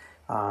worlds.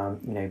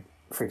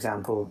 For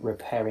example,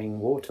 repairing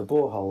water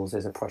boreholes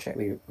is a project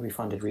we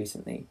funded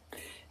recently,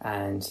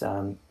 and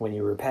when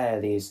you repair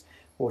these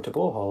water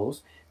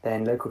boreholes,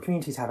 then local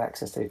communities have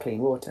access to clean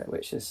water,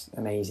 which is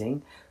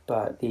amazing,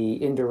 but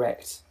the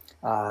indirect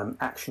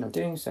action of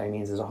doing so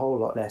means there's a whole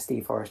lot less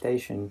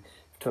deforestation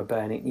for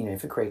burning,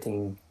 for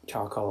creating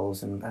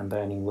charcoals and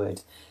burning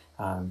wood.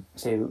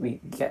 So we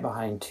get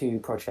behind 2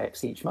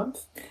 projects each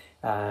month,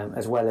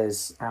 as well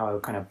as our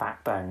kind of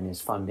backbone is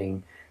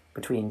funding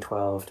between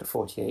 12 to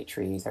 48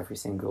 trees every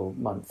single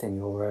month in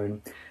your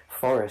own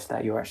forest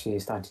that you're actually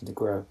starting to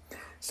grow.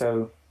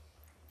 So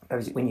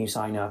when you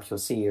sign up, you'll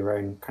see your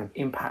own kind of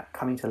impact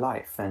coming to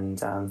life,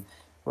 and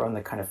we're on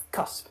the kind of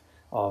cusp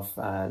of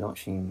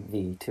launching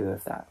the 2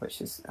 of that,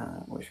 which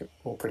we're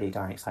all pretty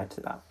darn excited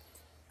about.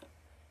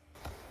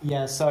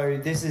 Yeah, so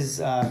this is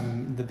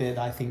the bit that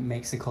I think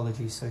makes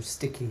Ecologi so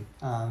sticky.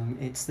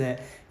 It's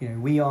that,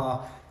 we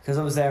are, because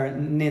I was there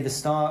near the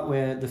start,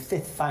 we're the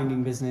 5th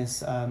founding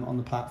business on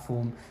the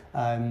platform.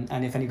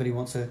 And if anybody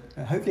wants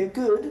hopefully a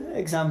good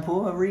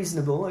example, a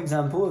reasonable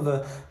example of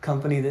a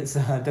company that's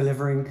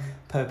delivering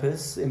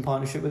purpose in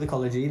partnership with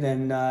Ecologi,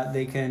 then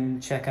they can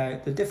check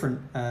out the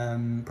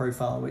Dffrnt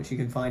profile, which you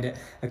can find at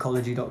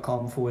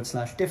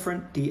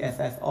ecologi.com/Dffrnt,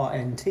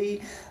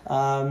 DFFRNT.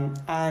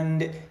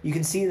 And you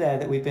can see there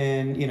that we've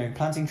been,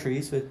 planting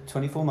trees for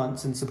 24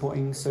 months and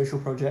supporting social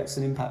projects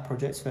and impact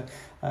projects for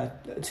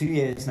 2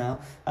 years now.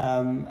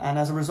 And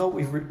as a result,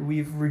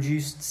 we've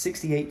reduced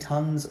 68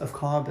 tons of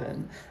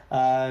carbon,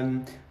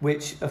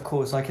 which of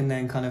course I can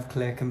then kind of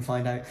click and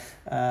find out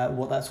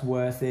what that's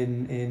worth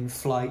in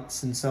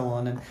flights and so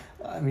on. And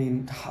I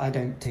mean, I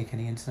don't take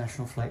any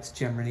international flights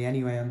generally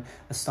anyway. I'm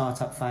a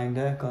startup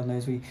founder. God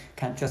knows we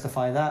can't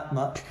justify that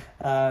much.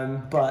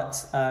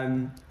 But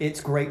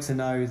it's great to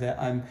know that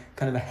I'm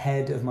kind of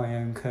ahead of my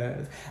own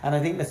curve. And I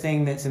think the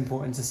thing that's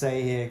important to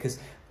say here, because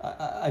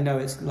I know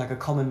it's like a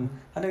common,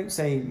 I don't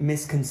say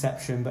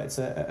misconception, but it's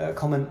a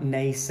common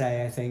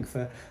naysay, I think,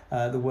 for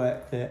the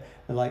work that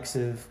the likes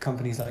of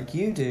companies like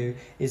you do,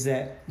 is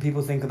that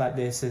people think about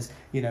this as,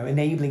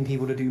 enabling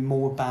people to do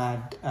more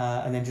bad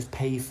and then just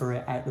pay for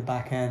it out the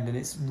back end. And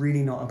it's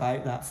really not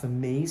about that for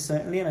me,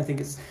 certainly. And I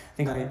think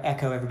I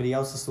echo everybody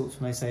else's thoughts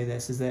when I say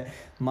this, is that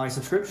my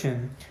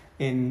subscription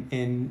in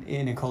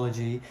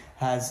Ecologi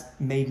has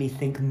made me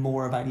think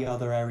more about the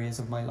other areas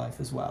of my life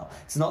as well.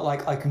 It's not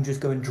like I can just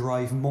go and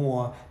drive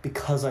more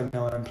because I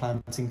know I'm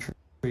planting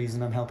trees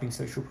and I'm helping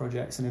social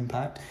projects and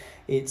impact.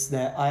 It's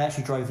that I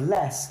actually drive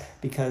less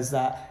because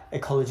that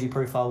Ecologi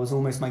profile was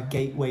almost my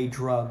gateway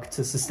drug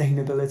to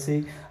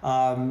sustainability.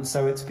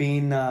 So it's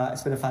been a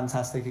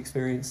fantastic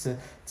experience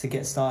to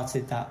get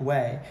started that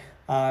way.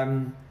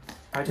 You're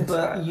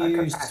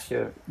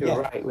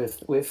right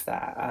with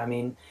that. I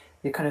mean,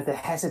 the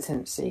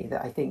hesitancy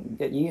that I think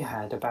that you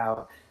had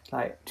about,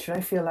 like, should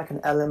I feel like an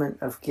element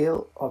of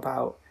guilt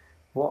about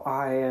what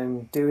I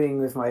am doing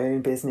with my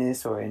own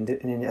business or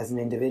as an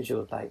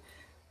individual? Like,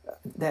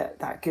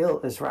 that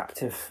guilt is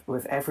wrapped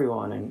with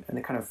everyone, and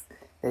the kind of,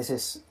 there's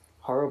this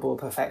horrible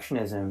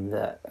perfectionism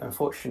that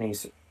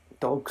unfortunately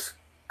dogs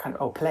kind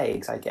of, or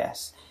plagues, I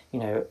guess,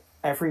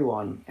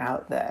 everyone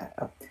out there,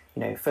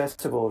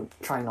 first of all,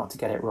 trying not to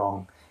get it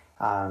wrong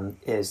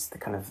is the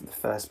kind of the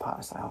first part.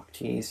 It's like, oh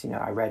geez,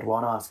 I read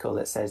one article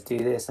that says do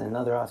this and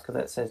another article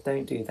that says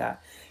don't do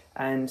that,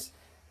 and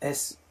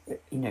it's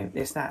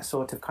that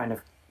sort of kind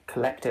of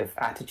collective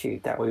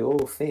attitude that we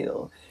all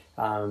feel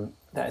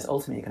that is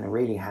ultimately going to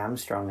really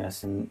hamstrung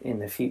us in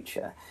the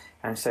future.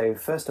 And so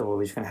first of all,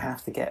 we're just going to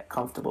have to get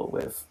comfortable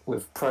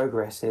with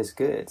progress is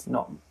good,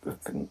 not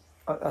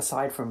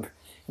aside from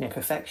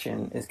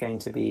perfection is going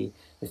to be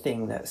the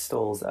thing that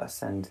stalls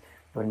us, and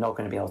we're not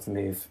going to be able to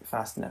move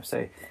fast enough.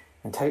 So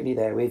I'm totally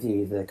there with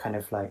you, the kind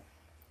of like,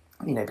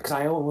 because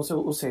I was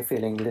also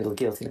feeling a little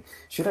guilty.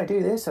 Should I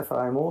do this if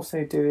I'm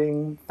also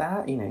doing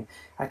that?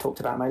 I talked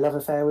about my love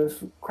affair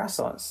with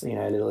croissants,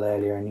 a little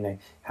earlier, and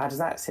how does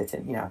that sit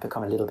in? I've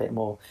become a little bit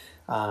more,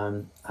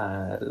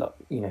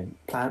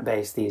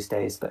 plant-based these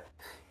days. But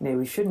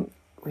we shouldn't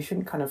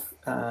kind of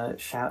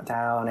shout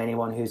down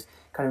anyone who's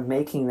kind of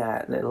making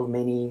that little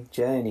mini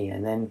journey.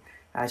 And then,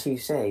 as you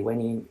say,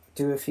 when you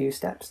do a few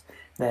steps,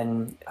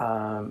 then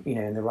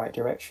in the right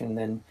direction,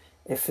 then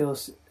it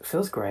feels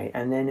great,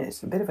 and then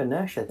it's a bit of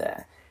inertia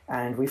there.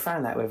 And we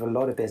found that with a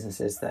lot of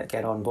businesses that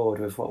get on board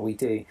with what we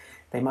do,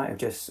 they might have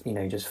just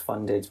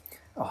funded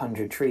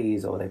 100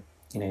 trees, or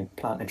they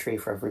plant a tree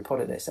for every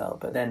product they sell,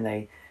 but then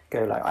they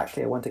go like,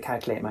 actually I want to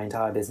calculate my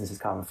entire business's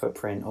carbon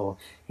footprint, or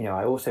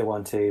I also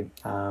want to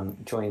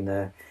join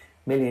the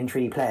Million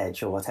Tree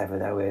Pledge or whatever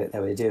that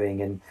we're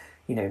doing, and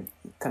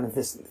kind of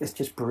this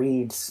just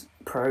breeds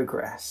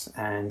progress.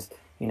 And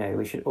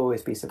we should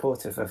always be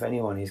supportive of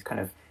anyone who's kind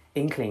of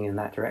inkling in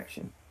that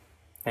direction.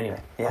 Anyway,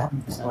 yeah,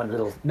 one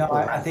little. No,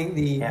 I think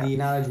the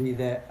analogy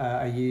that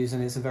I use,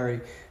 and it's a very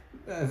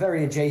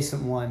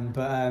adjacent one,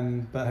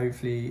 but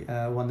hopefully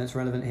one that's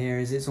relevant here,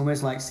 is it's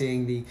almost like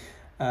seeing the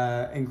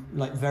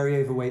like very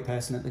overweight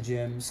person at the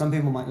gym. Some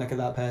people might look at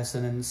that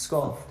person and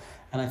scoff,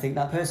 and I think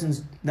that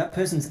person's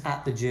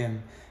at the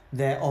gym.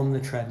 They're on the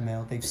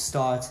treadmill, they've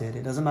started.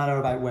 It doesn't matter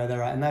about where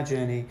they're at in that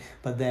journey,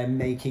 but they're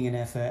making an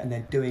effort and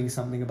they're doing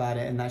something about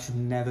it, and that should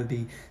never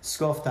be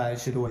scoffed at. It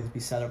should always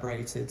be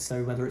celebrated.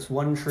 So whether it's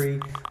one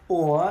tree,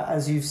 or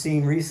as you've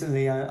seen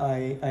recently,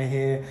 I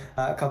hear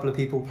a couple of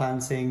people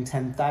planting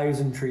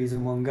 10,000 trees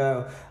in one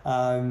go.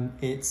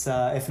 It's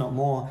if not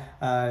more,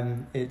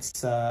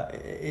 it's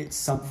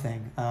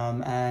something.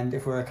 And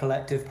if we're a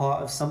collective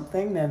part of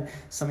something, then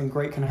something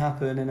great can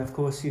happen. And of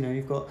course,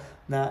 you've got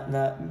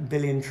that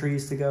billion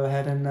trees to go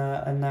ahead and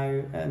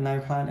now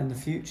plant in the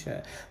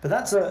future. But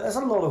that's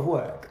a lot of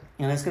work,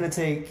 and it's going to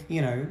take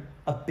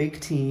a big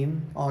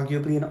team,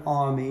 arguably an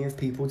army of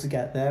people to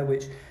get there,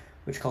 which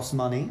costs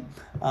money.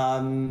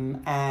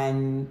 And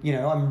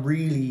I'm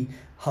really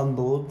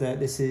humbled that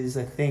this is,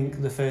 I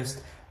think, the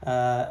first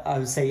I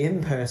would say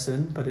in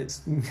person, but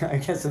it's I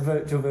guess a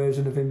virtual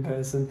version of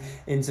in-person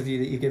interview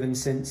that you've given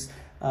since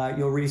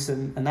your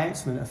recent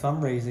announcement of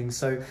fundraising.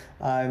 So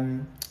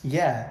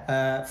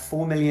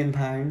 £4 million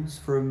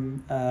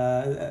from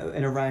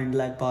in a round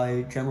led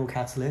by General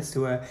Catalyst,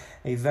 who are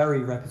a very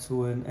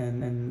reputable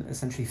and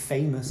essentially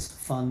famous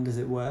fund, as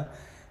it were.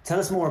 Tell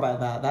us more about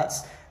that.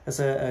 That's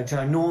a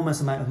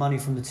ginormous amount of money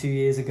from the 2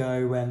 years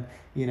ago when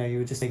you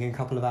were just taking a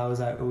couple of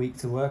hours out a week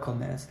to work on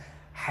this.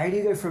 How do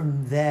you go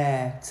from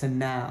there to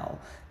now?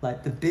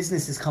 Like, the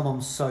business has come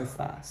on so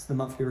fast. The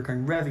monthly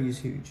recurring revenue is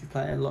huge. You've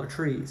planted a lot of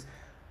trees.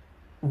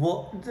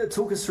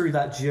 Talk us through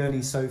that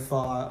journey so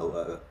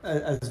far,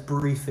 as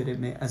brief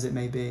as it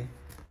may be.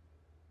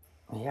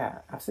 Yeah,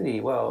 absolutely.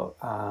 Well,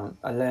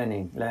 a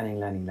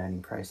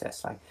learning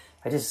process. Like,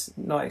 I just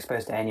not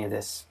exposed to any of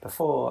this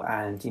before,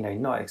 and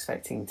not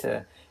expecting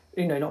to,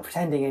 not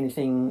pretending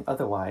anything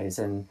otherwise.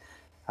 And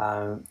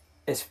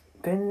it's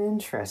been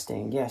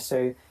interesting. Yeah.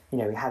 So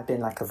we had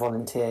been like a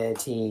volunteer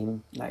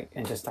team,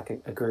 and just like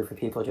a group of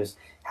people just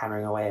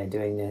hammering away and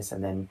doing this,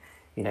 and then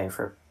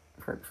for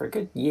a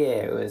good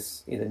year, it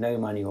was either no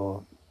money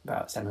or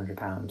about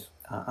 £700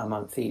 a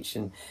month each,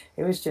 and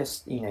it was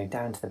just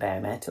down to the bare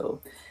metal.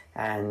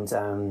 And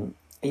and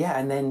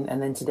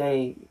then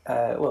today,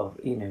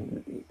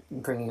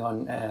 bringing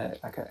on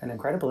an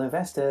incredible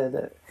investor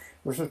that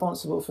was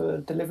responsible for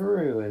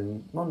Deliveroo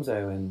and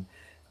Monzo and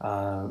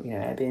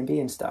Airbnb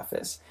and stuff.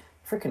 It's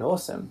freaking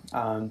awesome.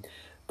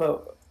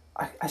 But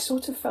I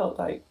sort of felt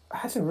like I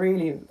had some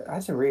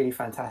really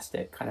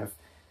fantastic kind of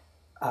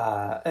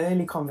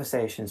early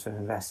conversations with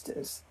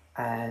investors,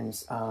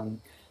 and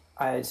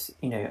I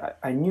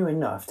knew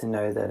enough to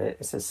know that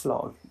it's a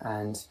slog,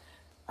 and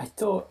I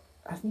thought,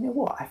 I'm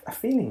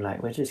feeling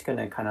like we're just going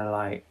to kind of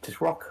like just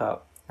rock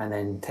up and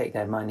then take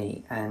their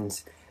money, and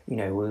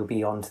we'll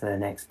be on to the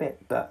next bit.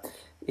 But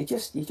you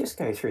just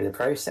go through the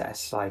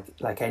process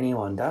like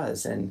anyone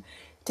does, and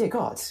dear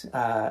God,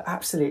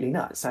 absolutely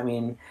nuts. I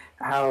mean,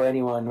 how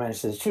anyone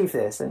managed to achieve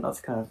this, and not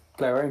to kind of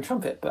blow our own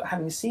trumpet, but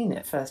having seen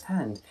it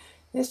firsthand,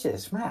 it's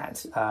just mad.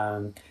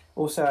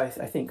 Also, I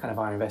think kind of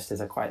our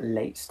investors are quite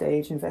late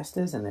stage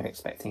investors, and they're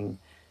expecting,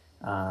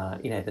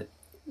 that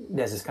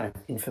there's this kind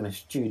of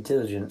infamous due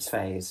diligence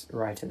phase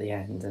right at the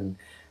end, and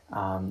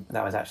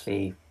that was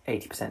actually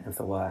 80% of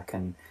the work,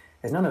 and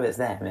there's none of it's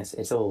them.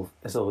 It's all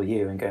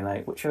you, and going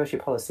like, show us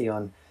your policy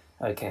on.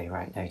 Okay,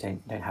 right, no,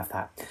 don't have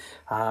that.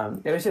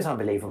 It was just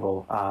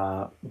unbelievable.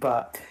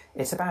 But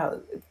it's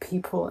about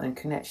people and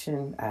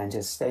connection, and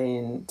just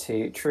staying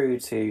true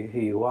to who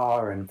you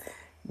are, and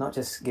not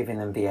just giving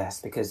them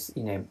BS, because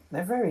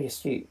they're very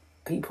astute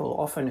people,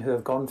 often who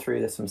have gone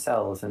through this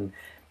themselves and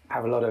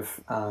have a lot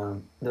of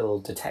little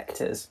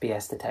detectors,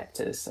 BS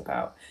detectors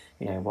about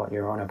what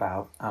you're on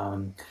about,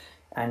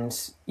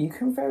 and you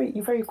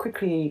very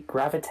quickly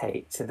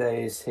gravitate to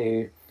those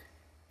who.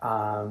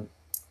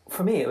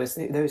 For me, it was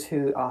those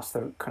who asked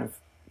the kind of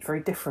very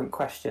different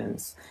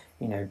questions.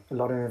 A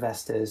lot of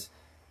investors,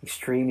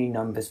 extremely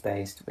numbers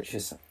based, which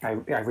is I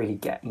really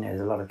get.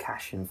 There's a lot of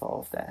cash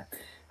involved there,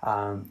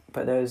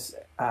 but there's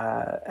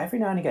every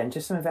now and again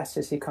just some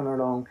investors who come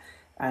along,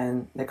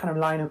 and their kind of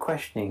line of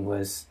questioning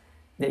was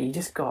that you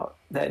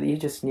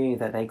just knew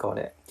that they got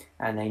it,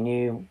 and they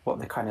knew what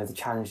the kind of the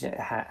challenge at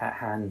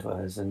hand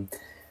was. And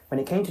when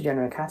it came to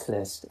General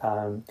Catalyst,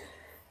 the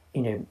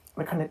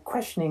kind of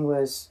questioning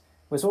was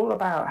all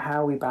about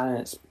how we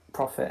balance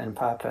profit and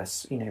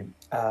purpose,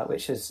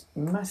 which is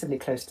massively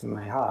close to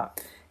my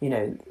heart.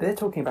 They're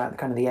talking about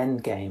kind of the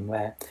end game,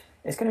 where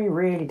it's going to be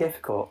really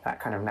difficult, that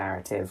kind of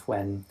narrative,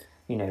 when,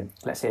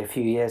 let's say a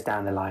few years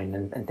down the line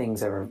and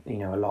things are,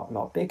 a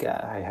lot bigger,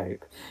 I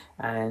hope.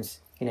 And,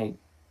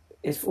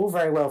 it's all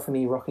very well for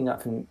me rocking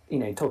up and,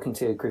 talking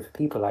to a group of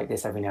people like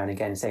this every now and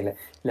again and saying,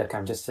 look,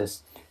 I'm just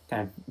this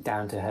kind of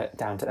down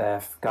to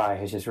earth guy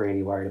who's just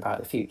really worried about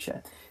the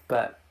future.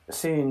 But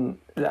soon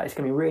it's going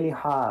to be really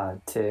hard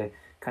to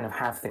kind of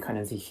have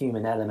the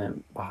human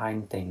element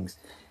behind things.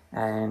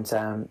 And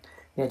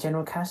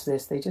General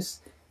Catalyst,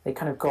 they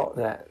kind of got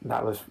that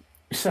was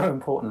so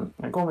important,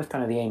 like almost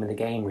kind of the aim of the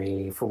game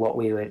really for what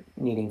we were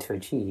needing to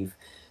achieve.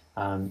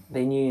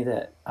 They knew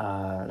that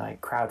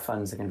like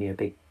crowdfunds are going to be a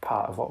big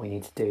part of what we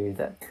need to do,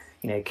 that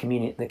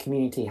the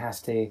community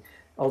has to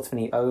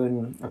ultimately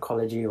own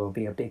Ecologi or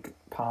be a big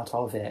part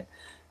of it.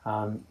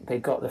 They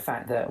got the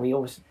fact that we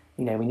always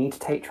we need to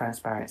take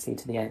transparency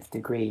to the nth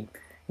degree.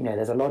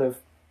 There's a lot of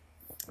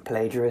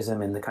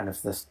plagiarism in the kind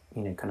of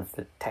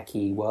the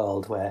techie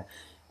world where,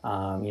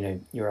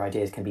 your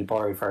ideas can be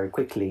borrowed very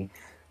quickly.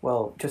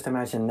 Well, just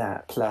imagine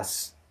that,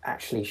 plus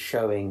actually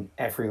showing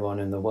everyone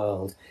in the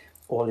world,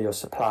 all your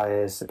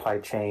suppliers, supply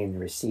chain,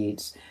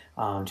 receipts,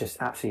 just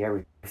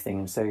absolutely everything.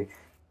 And so,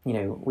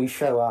 we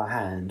show our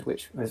hand,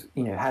 which was,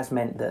 has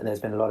meant that there's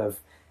been a lot of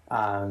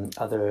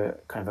other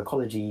kind of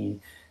ecology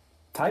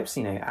types.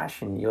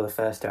 Ashton, you're the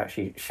first to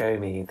actually show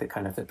me the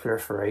kind of the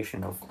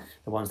proliferation of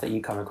the ones that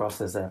you come across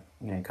as a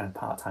kind of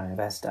part-time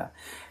investor,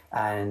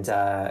 and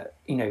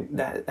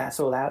that's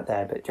all out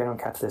there. But General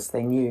Catalyst,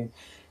 they knew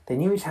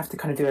you'd have to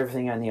kind of do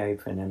everything out in the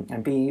open,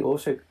 and be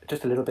also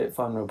just a little bit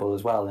vulnerable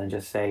as well, and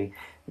just say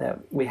that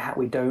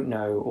we don't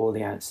know all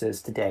the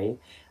answers today,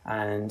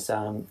 and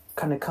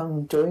kind of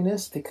come join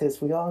us, because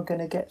we are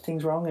going to get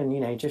things wrong,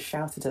 and just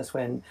shout at us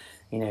when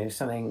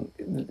something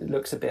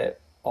looks a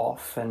bit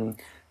off, and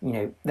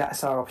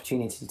that's our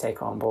opportunity to take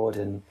it on board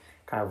and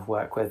kind of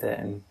work with it.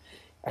 And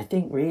I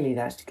think really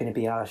that's going to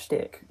be our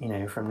shtick,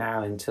 from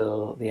now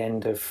until the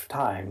end of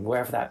time,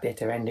 wherever that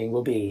bitter ending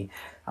will be.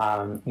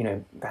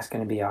 That's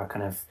going to be our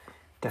kind of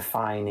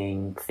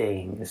defining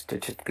thing, is to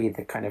just be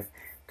the kind of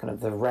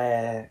the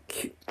rare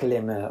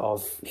glimmer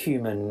of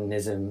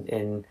humanism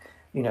in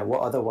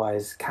what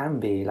otherwise can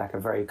be like a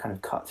very kind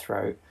of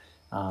cutthroat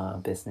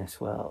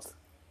business world.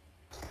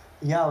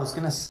 Yeah, I was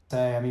going to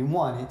say,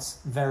 one, it's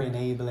very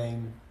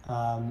enabling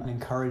and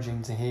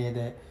encouraging to hear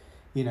that,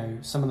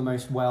 some of the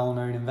most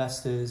well-known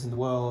investors in the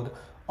world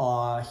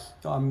are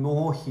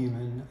more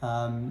human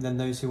than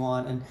those who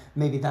aren't, and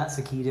maybe that's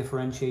a key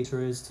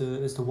differentiator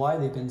as to why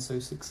they've been so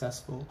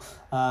successful.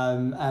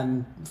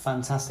 And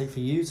fantastic for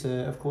you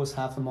to, of course,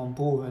 have them on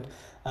board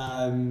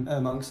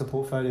amongst a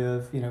portfolio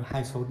of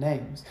household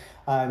names.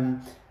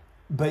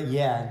 But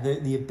yeah,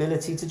 the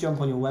ability to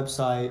jump on your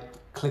website,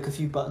 click a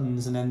few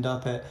buttons, and end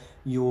up at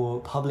your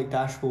public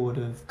dashboard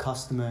of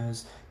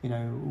customers,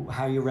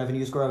 how your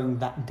revenue is growing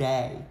that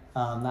day,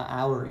 that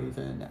hour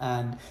even,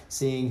 and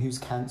seeing who's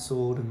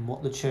cancelled and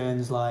what the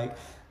churn's like.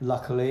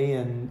 Luckily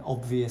and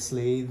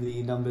obviously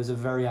the numbers are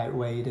very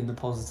outweighed in the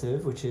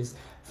positive, which is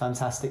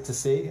fantastic to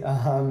see,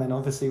 and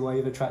obviously why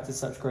you've attracted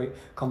such great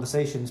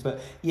conversations.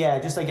 But yeah,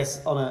 just I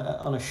guess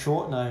on a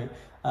short note,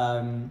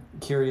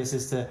 curious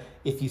as to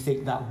if you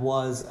think that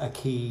was a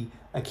key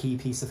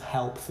piece of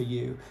help for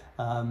you,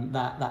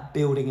 that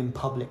building in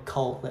public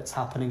cult that's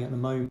happening at the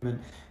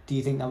moment. Do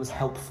you think that was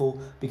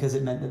helpful because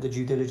it meant that the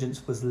due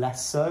diligence was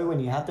less so when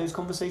you had those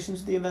conversations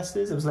with the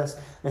investors? It was less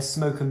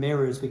smoke and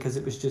mirrors because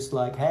it was just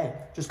like, hey,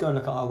 just go and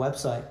look at our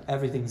website,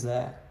 everything's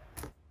there.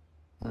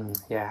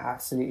 Yeah,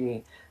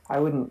 absolutely. I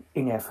wouldn't,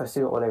 if I was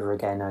to do it all over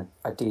again,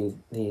 I'd do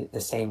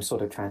the same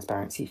sort of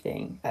transparency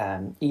thing.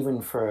 Even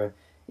if I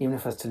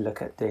was to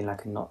look at doing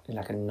like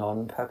a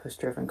non-purpose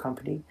driven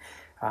company,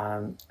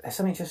 there's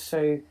something just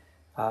so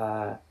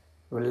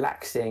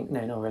relaxing.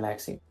 No, not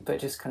relaxing, but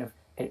just kind of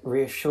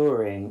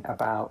reassuring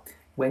about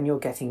when you're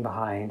getting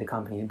behind a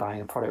company and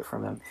buying a product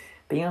from them,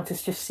 being able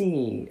to just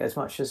see as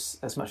much as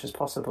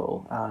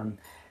possible.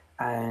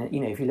 And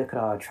if you look at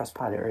our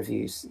Trustpilot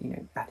reviews,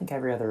 I think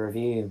every other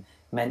review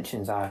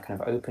mentions our kind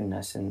of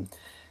openness and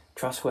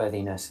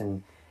trustworthiness,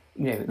 and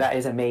that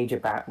is a major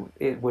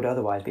it would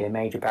otherwise be a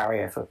major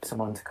barrier for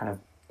someone to kind of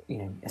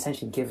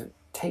essentially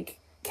take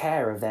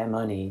care of their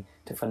money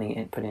to putting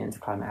it into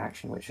climate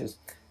action, which is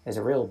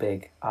a real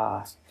big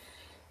ask.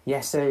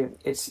 Yeah, so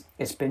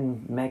it's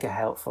been mega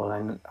helpful,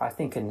 and I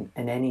think in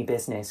any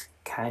business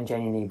can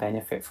genuinely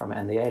benefit from it.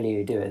 And the earlier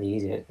you do it, the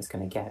easier it's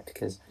going to get,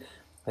 because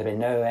there's been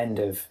no end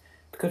of,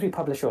 because we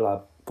publish all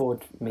our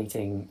board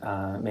meeting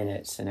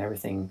minutes and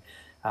everything.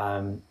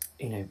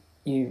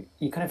 You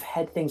kind of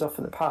head things off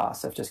in the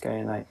past of just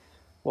going like,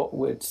 what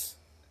would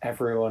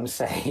everyone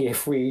say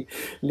if we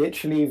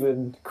literally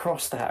even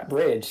cross that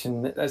bridge?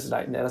 And that's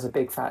a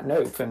big fat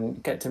nope,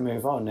 and get to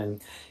move on.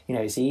 And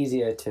it's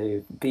easier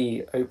to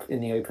be in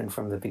the open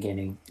from the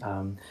beginning.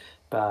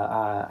 But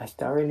I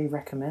thoroughly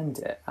recommend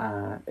it.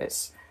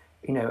 It's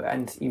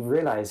and you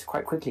realise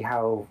quite quickly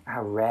how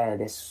rare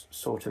this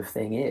sort of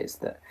thing is,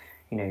 that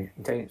you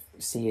don't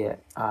see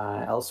it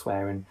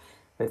elsewhere. And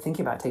we're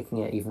thinking about taking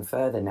it even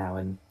further now.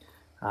 And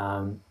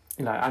I'm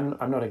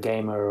not a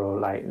gamer,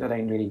 or I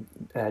don't really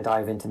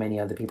dive into many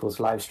other people's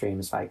live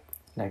streams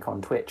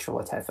on Twitch or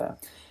whatever.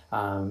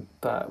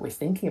 But we're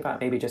thinking about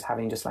maybe just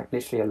having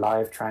literally a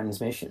live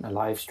transmission, a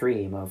live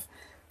stream of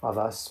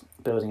us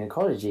building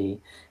Ecologi,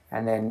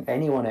 and then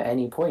anyone at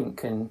any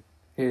point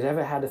who's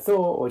ever had a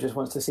thought or just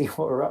wants to see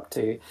what we're up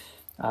to.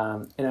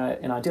 In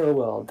an ideal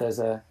world, there's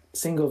a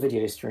single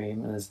video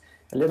stream, and there's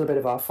a little bit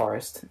of our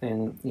forest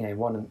in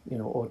one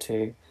or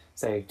two.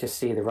 So just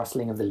see the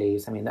rustling of the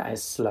leaves. I mean, that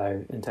is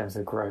slow in terms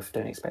of growth.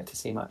 Don't expect to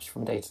see much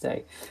from day to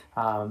day.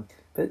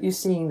 But you're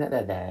seeing that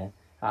they're there,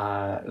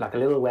 like a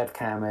little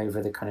webcam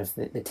over the kind of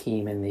the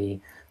team in the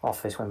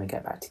office when we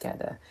get back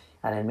together.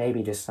 And then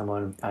maybe just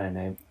someone, I don't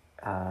know,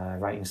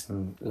 writing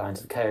some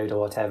lines of code or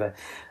whatever.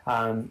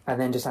 And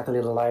then just like a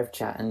little live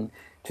chat, and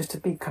just to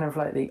be kind of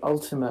like the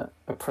ultimate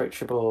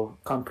approachable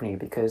company,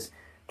 because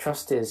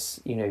trust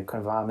is, kind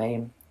of our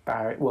main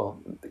barrier,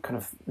 kind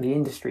of the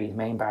industry's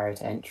main barrier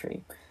to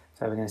entry.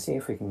 So we're going to see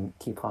if we can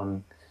keep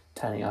on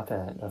turning up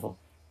a level.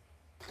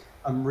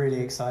 I'm really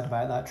excited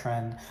about that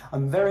trend.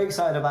 I'm very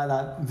excited about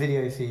that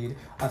video feed.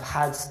 I've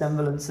had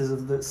semblances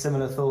of the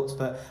similar thoughts,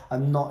 but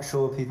I'm not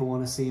sure people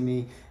want to see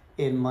me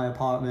in my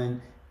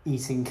apartment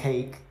eating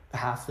cake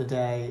half the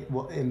day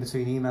in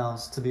between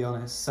emails, to be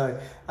honest. So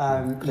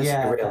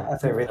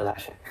that's a real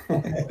action.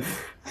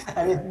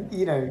 And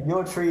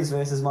your trees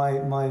versus my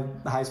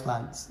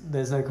houseplants,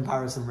 there's no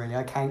comparison really.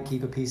 I can't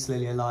keep a peace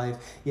lily alive,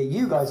 yet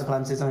you guys have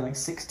planted something like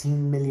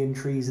 16 million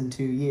trees in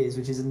 2 years,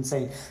 which is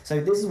insane.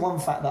 So this is one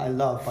fact that I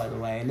love, by the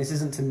way, and this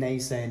isn't to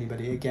naysay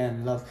anybody.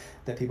 Again, love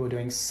that people are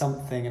doing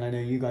something, and I know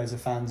you guys are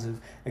fans of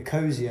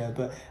Ecosia,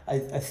 but I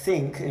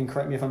think, and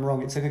correct me if I'm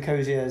wrong, it took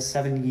Ecosia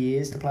 7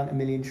 years to plant 1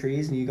 million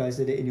trees, and you guys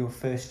did it in your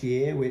first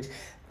year, which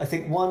I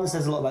think, one,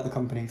 says a lot about the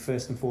company,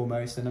 first and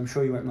foremost, and I'm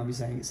sure you won't mind me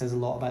saying it says a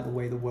lot about the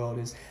way the world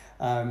is,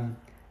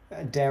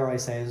 dare I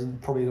say, is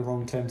probably the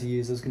wrong term to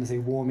use. I was going to say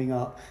warming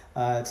up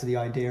to the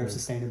idea of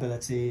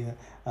sustainability.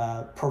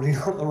 Probably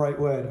not the right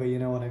word, but you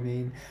know what I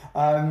mean.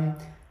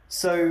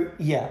 So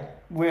yeah,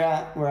 we're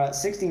at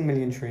 16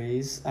 million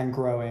trees and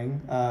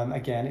growing.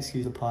 Again,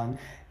 excuse the pun.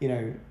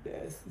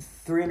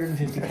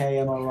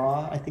 350k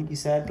MRR, I think you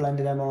said,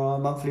 blended MRR,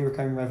 monthly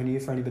recurring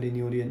revenue, for anybody in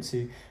the audience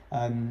who's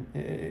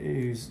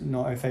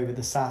not au fait with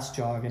the SaaS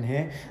jargon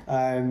here.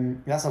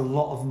 That's a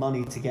lot of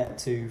money to get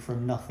to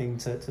from nothing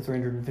to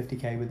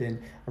 350k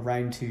within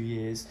around 2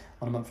 years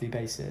on a monthly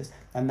basis.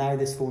 And now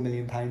there's £4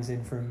 million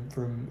in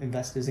from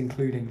investors,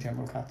 including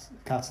General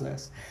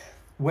Catalyst.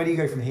 Where do you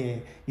go from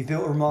here? You've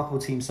built a remarkable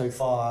team so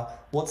far.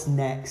 What's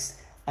next?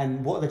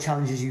 And what are the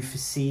challenges you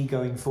foresee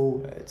going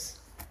forwards?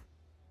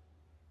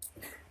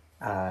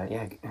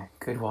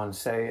 Good one.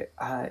 So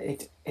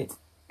it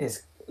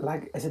is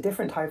it's a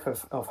different type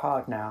of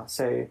hard now.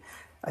 So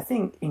I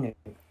think,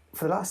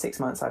 for the last 6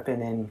 months I've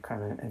been in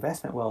kind of an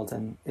investment world,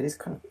 and it is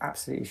kind of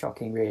absolutely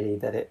shocking really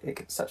that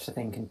such a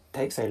thing can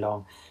take so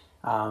long.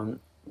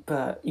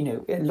 But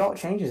a lot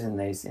changes in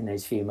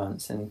those few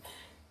months, and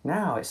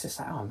now it's just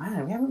like, oh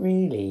man, we haven't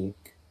really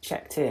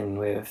checked in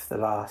with the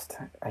last,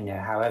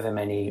 however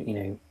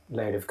many,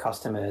 load of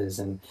customers,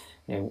 and,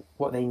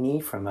 what they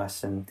need from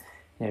us. And,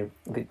 the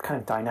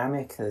kind of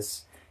dynamic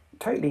has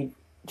totally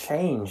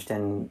changed.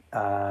 And,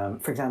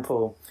 for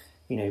example,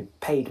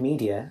 paid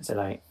media, so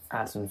like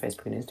ads on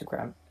Facebook and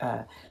Instagram,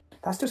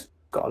 that's just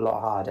got a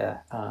lot harder,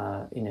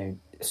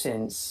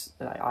 since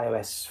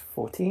iOS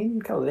 14,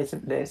 the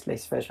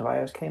latest version of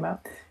iOS came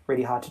out.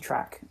 Really hard to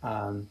track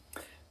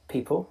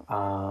people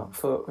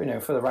for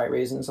the right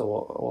reasons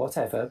or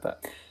whatever.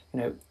 But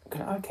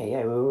okay,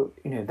 yeah, well,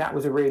 that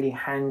was a really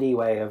handy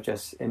way of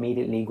just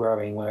immediately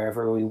growing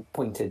wherever we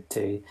pointed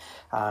to,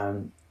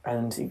 and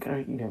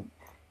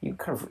you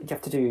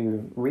have to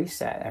do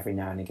reset every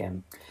now and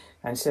again,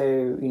 and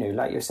so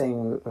like you're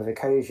saying with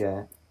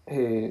Ecologi,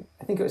 who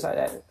I think it was like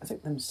that. It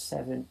took them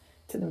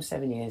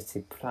 7 years to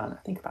plant. I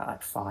think about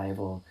like 5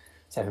 or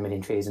 7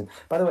 million trees. And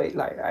by the way,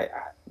 like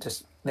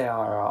they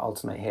are our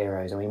ultimate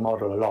heroes, and we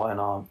model a lot in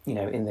our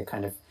in the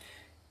kind of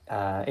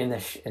in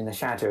the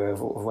shadow of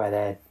where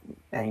they're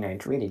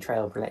really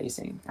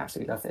trailblazing.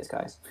 Absolutely love those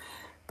guys.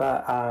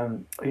 But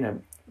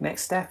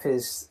next step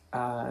is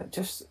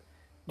just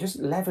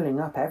leveling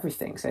up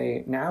everything.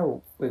 So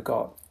now we've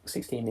got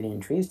 16 million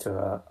trees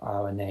to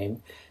our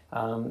name.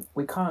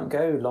 We can't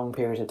go long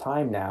periods of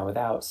time now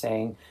without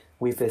saying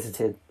we've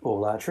visited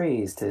all our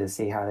trees to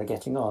see how they're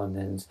getting on,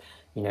 and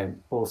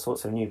all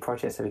sorts of new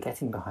projects that we're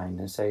getting behind.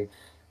 And so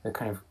we're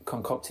kind of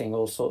concocting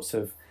all sorts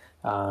of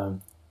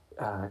kind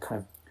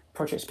of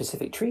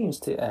project-specific teams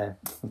to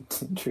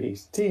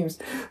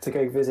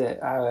go visit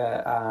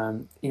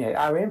our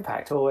our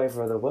impact all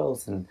over the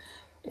world. And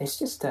it's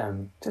just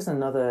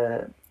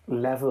another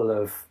level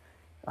of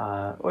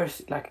or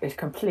it's like a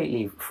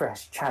completely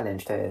fresh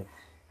challenge to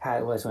how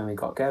it was when we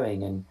got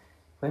going. And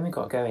when we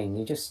got going,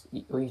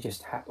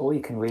 all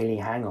you can really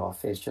hang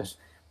off is just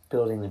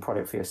building the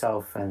product for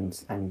yourself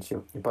and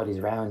your buddies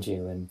around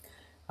you, and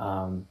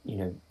and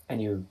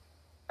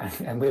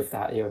with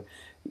that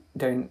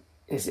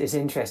it's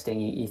interesting.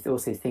 You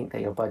also think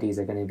that your buddies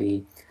are going to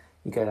be.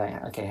 You go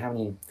like, okay, how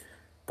many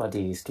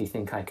buddies do you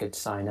think I could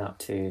sign up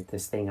to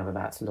this thing I'm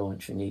about to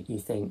launch? And you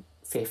think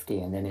 50,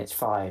 and then it's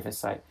 5.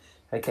 It's like,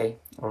 okay,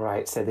 all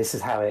right. So this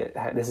is how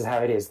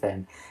it is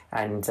then.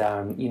 And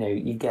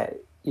you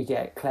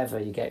get clever,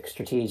 you get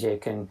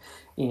strategic, and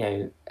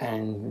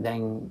and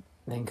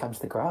then comes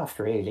the graft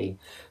really.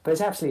 But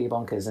it's absolutely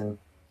bonkers. And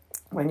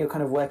when you're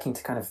kind of working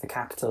to kind of the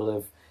capital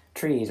of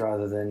trees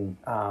rather than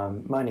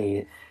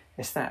money,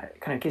 it's that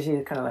kind of gives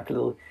you kind of like a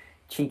little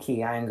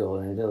cheeky angle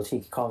and a little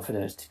cheeky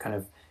confidence to kind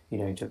of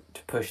to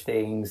push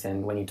things.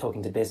 And when you're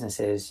talking to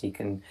businesses, you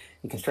can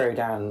throw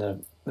down the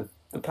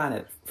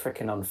planet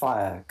frickin' on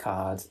fire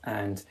card.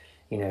 And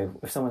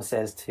if someone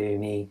says to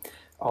me,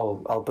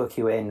 "Oh, I'll book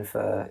you in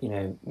for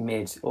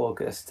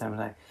mid-August," I'm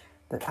like,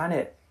 the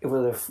planet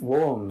will have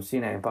warmed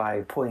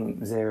by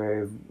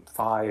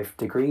 0.05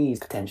 degrees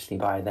potentially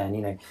by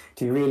then.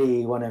 Do you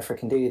really want to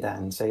frickin' do that?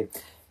 And so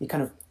you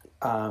kind of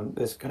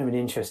there's kind of an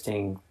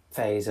interesting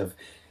phase of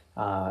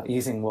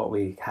using what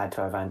we had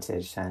to our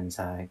advantage, and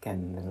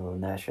again, a little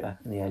inertia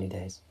in the early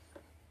days.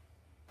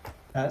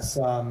 That's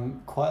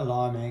quite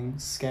alarming,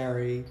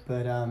 scary,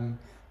 but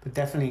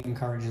definitely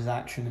encourages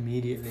action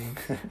immediately.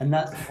 And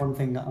that's one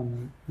thing that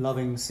I'm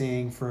loving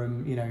seeing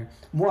from the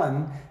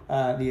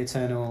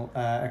eternal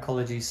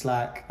Ecologi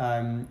Slack,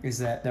 is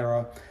that there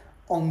are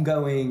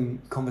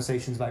ongoing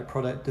conversations about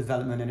product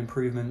development and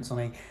improvements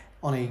on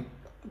a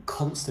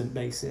constant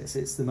basis.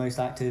 It's the most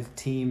active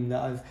team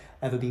that I've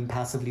ever been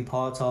passively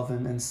part of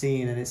and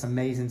seen, and it's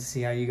amazing to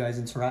see how you guys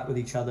interact with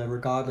each other,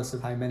 regardless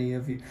of how many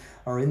of you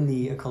are in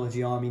the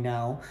Ecologi army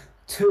now.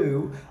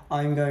 2,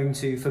 I'm going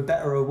to, for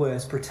better or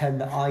worse, pretend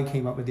that I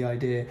came up with the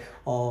idea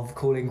of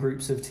calling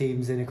groups of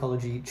teams in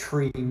Ecologi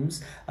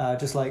treams,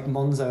 just like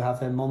Monzo have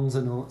their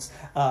Monzonauts.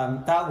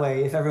 That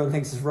way, if everyone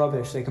thinks it's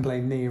rubbish, they can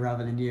blame me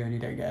rather than you, and you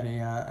don't get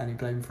any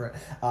blame for it.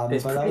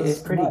 It's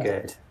pretty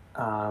good.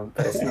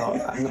 But it's not.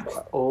 I'm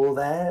not all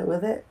there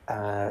with it.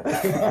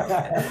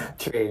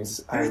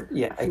 Dreams.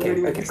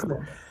 Okay,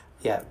 cool.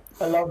 Yeah,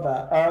 I love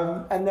that.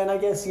 And then I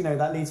guess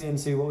that leads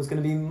into what was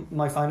going to be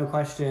my final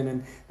question,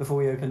 and before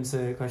we open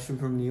to a question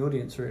from the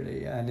audience,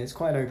 really, and it's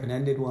quite an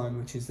open-ended one,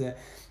 which is that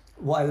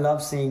what I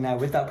love seeing now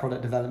with that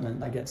product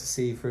development I get to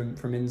see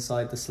from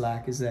inside the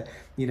Slack is that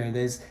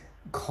there's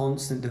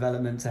constant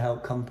development to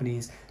help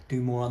companies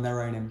do more on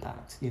their own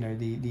impact.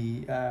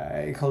 The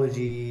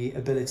Ecologi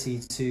ability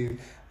to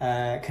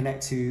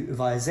connect to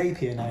via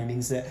Zapier now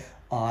means that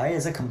I,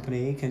 as a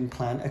company, can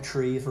plant a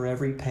tree for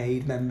every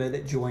paid member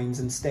that joins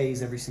and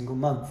stays every single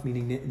month,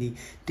 meaning that the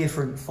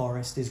Dffrnt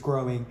forest is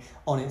growing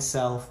on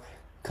itself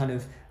kind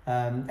of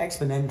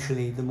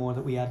exponentially the more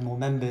that we add more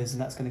members,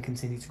 and that's going to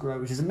continue to grow,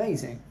 which is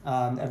amazing.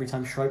 Every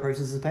time Stripe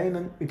processes a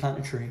payment, we plant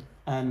a tree,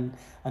 and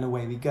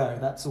away we go.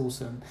 That's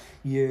awesome.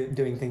 You're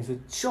doing things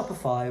with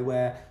Shopify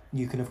where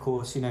you can, of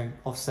course,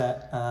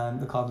 offset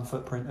the carbon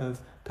footprint of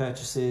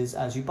purchases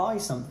as you buy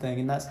something,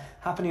 and that's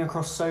happening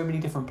across so many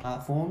different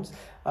platforms.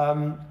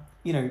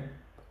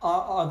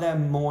 Are there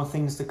more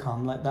things to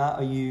come like that?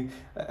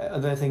 Are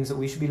there things that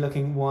we should be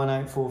looking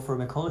out for from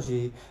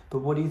Ecologi? But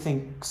what do you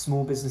think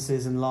small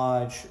businesses and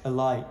large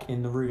alike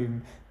in the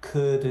room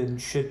could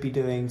and should be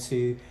doing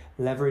to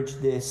leverage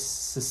this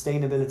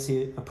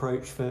sustainability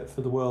approach for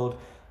the world,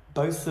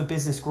 both for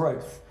business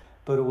growth,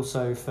 but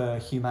also for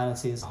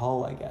humanity as a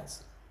whole, I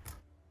guess?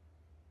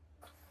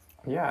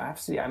 Yeah,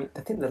 absolutely. I mean,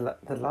 I think the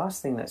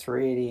last thing that's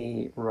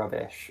really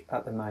rubbish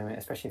at the moment,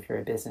 especially if you're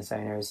a business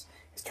owner, is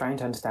trying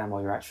to understand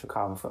what your actual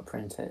carbon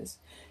footprint is.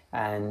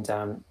 And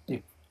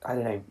I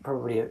don't know,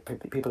 probably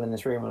people in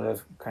this room will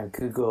have kind of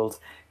Googled,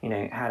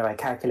 how do I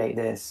calculate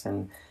this?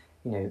 And,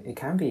 it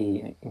can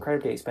be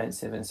incredibly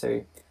expensive. And so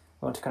we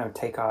want to kind of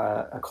take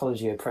our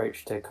ecology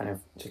approach to kind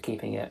of to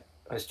keeping it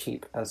as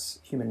cheap as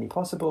humanly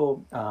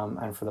possible,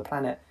 and for the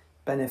planet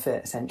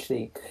benefit,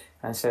 essentially.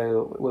 And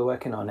so we're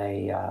working on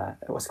a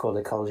what's called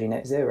Ecologi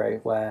Net Zero,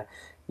 where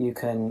you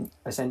can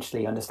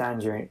essentially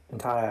understand your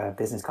entire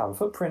business carbon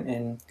footprint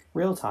in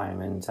real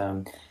time.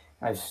 And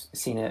I've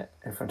seen it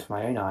in front of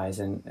my own eyes,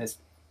 and it's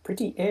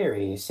pretty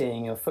eerie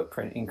seeing your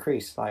footprint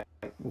increase like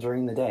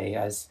during the day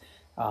as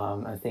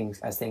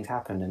things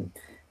happen. And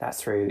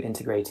that's through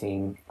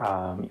integrating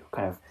your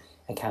kind of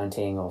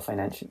accounting or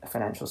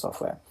financial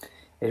software.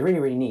 It's really,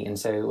 really neat. And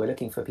so we're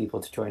looking for people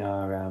to join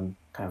our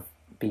kind of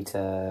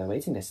beta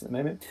waiting list at the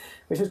moment,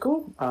 which is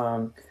cool.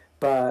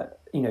 But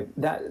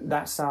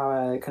that's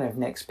our kind of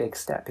next big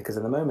step, because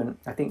at the moment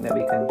I think that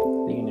we can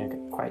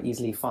quite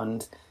easily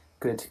fund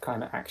good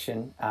climate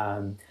action.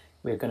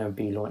 We're going to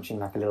be launching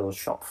like a little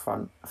shop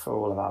front for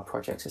all of our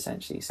projects,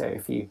 essentially. So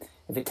if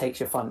it takes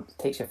your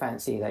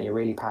fancy that you're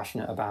really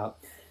passionate about,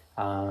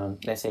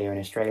 let's say you're in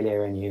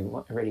Australia and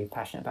you're really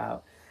passionate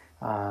about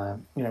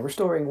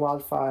restoring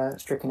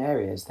wildfire-stricken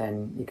areas,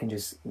 then you can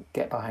just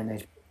get behind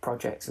those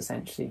projects,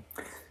 essentially.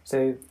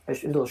 So a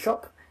little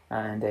shop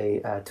and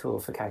a tool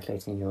for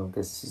calculating your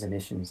business's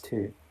emissions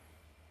too.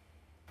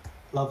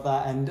 Love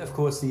that. And of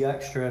course the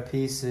extra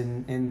piece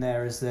in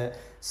there is that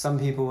some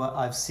people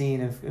I've seen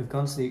have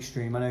gone to the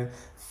extreme. I know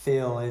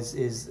Phil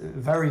is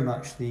very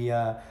much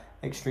the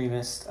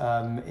extremist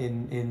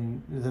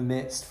in the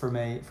midst from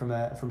a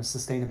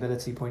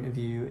sustainability point of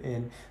view,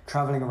 in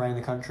traveling around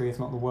the country, if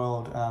not the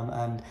world,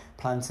 and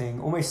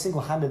planting almost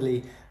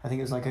single-handedly. I think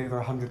it was like over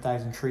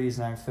 100,000 trees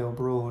now, Phil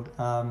Broad.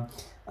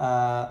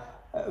 But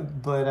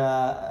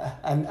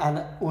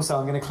also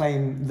I'm going to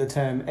claim the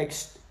term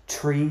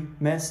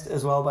extremist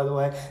as well, by the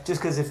way,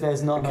 just because if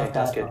there's not enough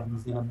data,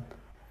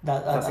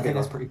 I think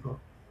that's pretty cool.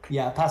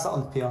 Yeah, pass it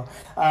on to PR.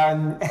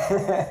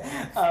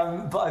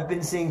 But I've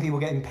been seeing people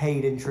getting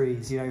paid in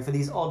trees, for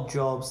these odd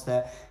jobs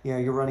that,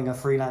 you're running a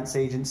freelance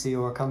agency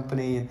or a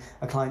company and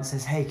a client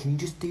says, hey, can you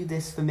just do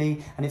this for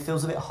me? And it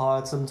feels a bit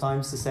hard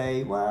sometimes to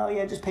say, well,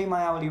 yeah, just pay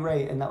my hourly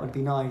rate and that would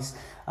be nice.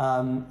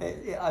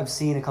 I've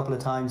seen a couple of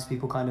times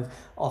people kind of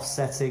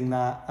offsetting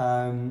that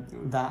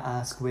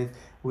ask with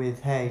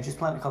hey, just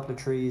plant a couple of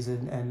trees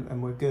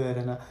and we're good.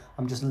 And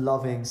I'm just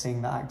loving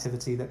seeing that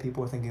activity, that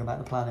people are thinking about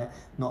the planet,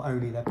 not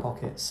only their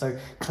pockets. So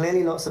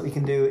clearly lots that we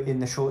can do in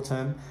the short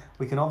term.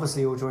 We can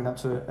obviously all join up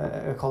to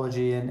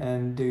Ecologi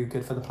and do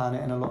good for the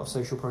planet and a lot of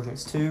social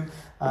projects too.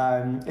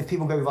 If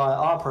people go via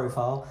our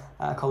profile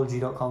at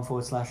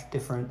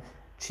ecologi.com/Dffrnt,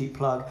 cheap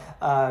plug,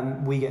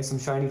 we get some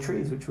shiny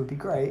trees, which would be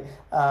great,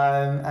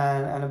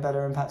 and a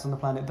better impact on the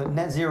planet. But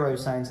net zero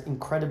sounds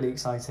incredibly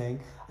exciting.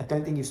 I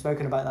don't think you've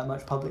spoken about that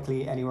much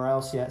publicly anywhere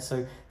else yet,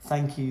 so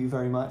thank you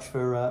very much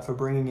for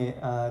bringing it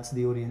to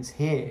the audience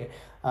here,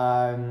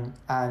 and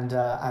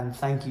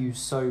thank you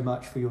so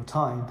much for your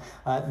time.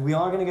 We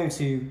are going to go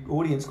to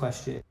audience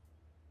questions.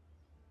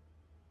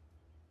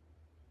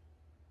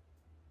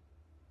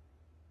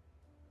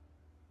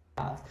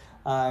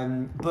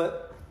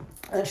 But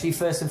actually,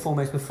 first and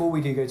foremost, before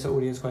we do go to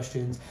audience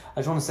questions, I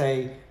just want to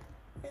say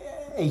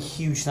a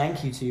huge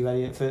thank you to you,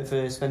 Elliot,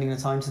 for spending the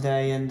time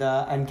today,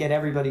 and get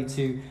everybody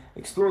to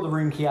explore the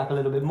Roomkey app a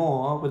little bit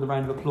more with a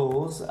round of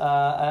applause,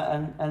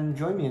 and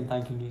join me in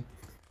thanking you.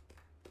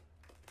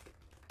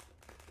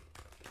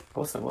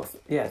 Awesome. Well,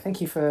 yeah,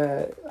 thank you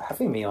for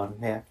having me on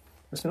here.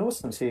 It's been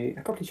awesome to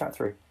properly chat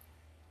through.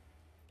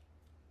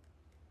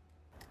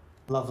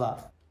 Love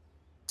that.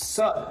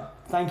 So,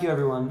 thank you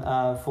everyone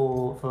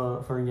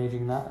for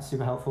engaging in that.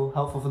 Super helpful.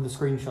 Helpful for the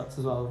screenshots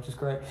as well, which is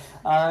great.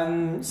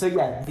 So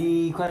yeah,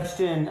 the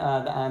question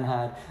that Anne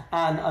had.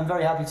 Anne, I'm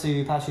very happy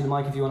to pass you the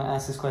mic if you want to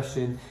ask this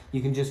question.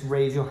 You can just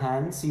raise your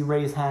hand. See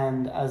raise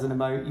hand as an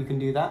emote, you can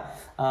do that.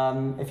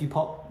 If you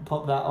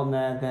pop that on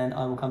there, then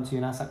I will come to you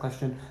and ask that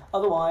question.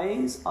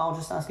 Otherwise, I'll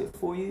just ask it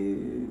for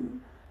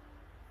you.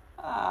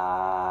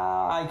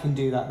 I can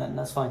do that then,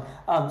 that's fine.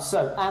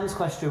 So, Anne's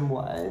question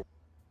was...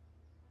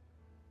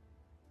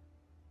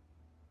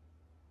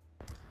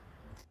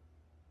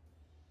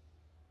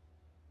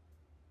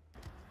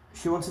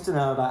 She wanted to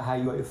know about how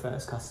you got your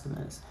first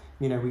customers.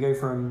 We go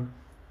from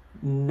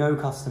no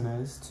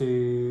customers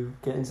to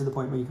getting to the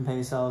point where you can pay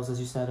yourselves,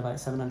 as you said, about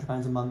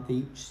 £700 a month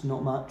each.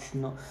 Not much,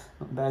 not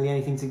barely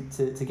anything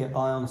to get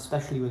by on,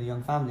 especially with a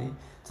young family.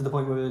 To the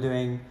point where we're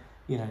doing,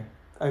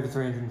 over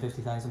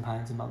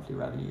 £350,000 in monthly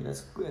revenue.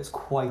 That's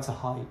quite a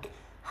hike.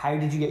 How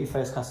did you get your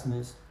first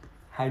customers?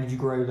 How did you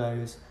grow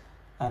those?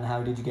 And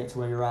how did you get to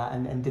where you're at?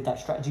 And did that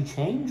strategy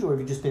change, or have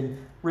you just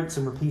been rinse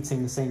and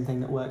repeating the same thing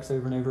that works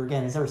over and over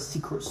again? Is there a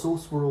secret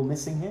sauce we're all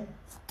missing here?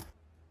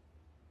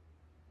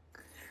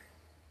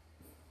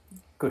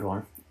 Good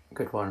one.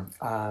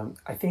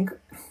 I think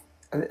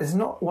there's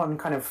not one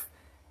kind of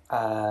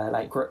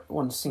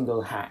one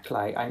single hack.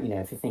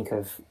 If you think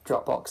of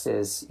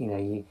Dropboxes,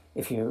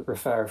 if you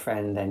refer a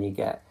friend, then you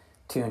get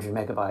 200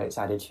 megabytes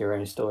added to your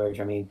own storage.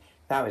 I mean,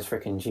 that was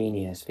freaking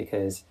genius,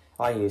 because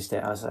I used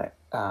it. I was like,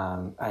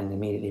 and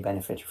immediately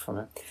benefited from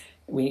it.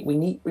 We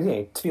need,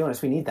 to be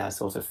honest, we need that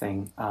sort of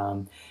thing,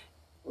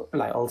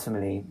 like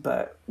ultimately.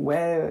 But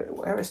where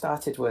it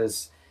started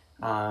was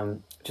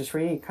just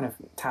really kind of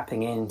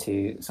tapping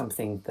into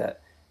something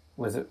that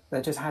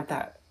just had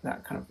that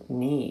kind of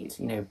need.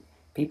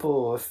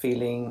 People are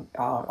feeling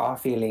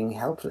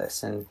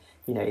helpless, and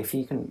if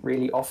you can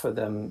really offer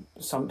them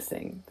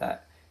something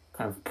that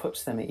kind of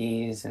puts them at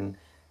ease. And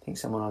I think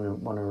someone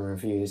on one of the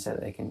reviews said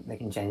they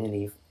can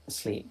genuinely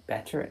sleep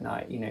better at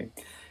night.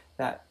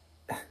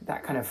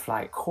 That kind of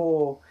like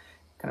core,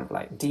 kind of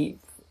like deep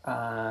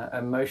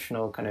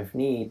emotional kind of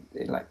need,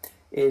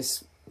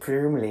 is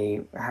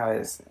presumably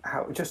how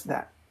just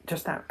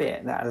that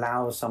bit that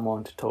allows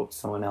someone to talk to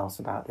someone else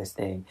about this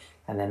thing,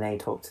 and then they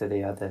talk to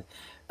the other.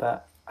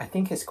 But I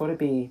think it's got to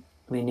be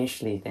the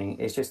initially thing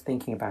is just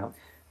thinking about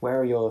where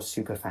are your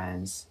super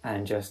fans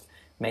and just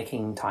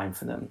making time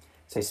for them.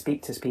 So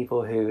speak to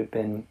people who have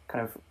been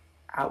kind of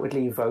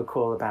outwardly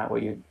vocal about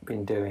what you've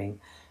been doing.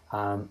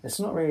 It's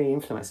not really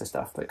influencer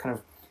stuff, but kind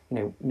of,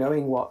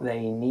 knowing what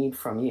they need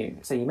from you.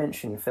 So you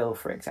mentioned Phil,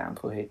 for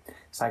example, who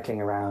cycling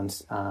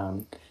around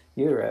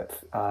Europe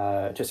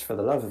just for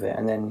the love of it,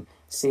 and then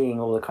seeing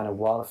all the kind of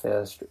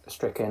wildfire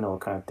stricken or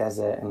kind of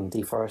desert and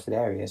deforested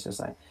areas. Just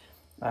like,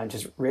 I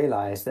just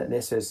realised that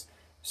this was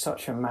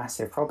such a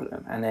massive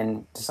problem, and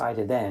then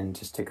decided then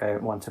just to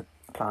want to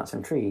plant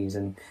some trees.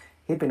 And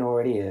he'd been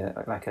already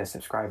a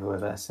subscriber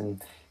with us,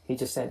 and he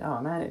just said,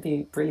 "Oh man, it'd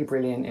be really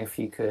brilliant if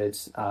you could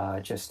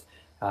just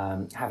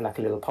have like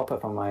a little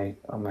pop-up on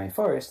my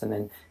forest, and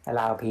then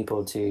allow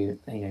people to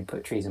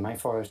put trees in my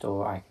forest,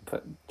 or I can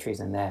put trees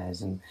in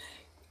theirs." And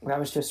that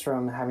was just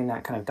from having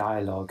that kind of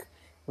dialogue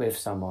with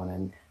someone.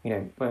 And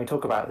when we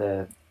talk about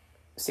the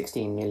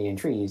 16 million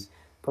trees,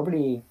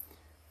 probably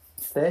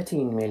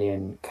 13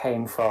 million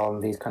came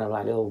from these kind of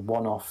like little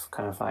one-off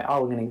kind of like,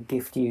 oh, we're going to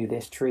gift you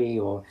this tree,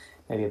 or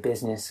maybe a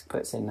business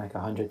puts in like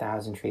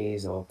 100,000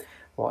 trees or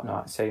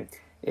whatnot. So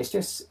it's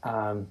just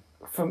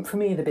for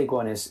me, the big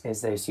one is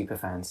those super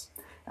fans,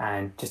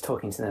 and just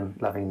talking to them,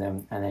 loving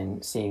them, and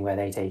then seeing where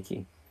they take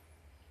you.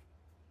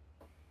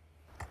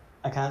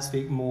 I can't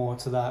speak more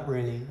to that,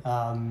 really.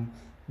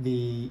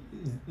 The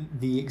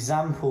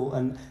example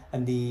and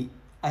the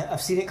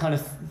I've seen it kind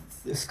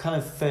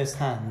of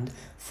firsthand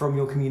from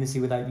your community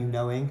without you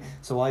knowing.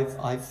 So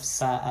I've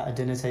sat at a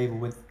dinner table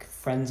with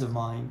friends of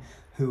mine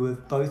who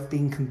have both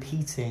been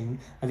competing.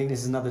 I think this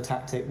is another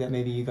tactic that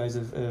maybe you guys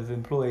have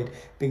employed,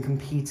 been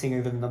competing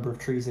over the number of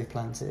trees they've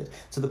planted,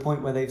 to the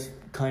point where they've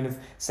kind of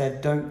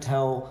said, don't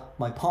tell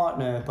my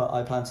partner, but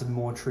I planted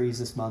more trees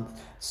this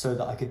month so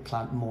that I could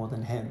plant more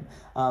than him.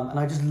 And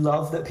I just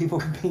love that people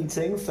are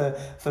competing for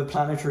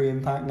planetary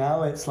impact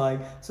now. It's like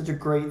such a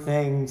great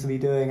thing to be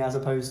doing, as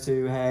opposed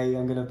to, hey,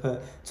 I'm going to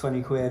put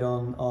 20 quid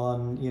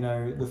on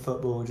the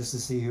football just to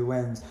see who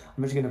wins.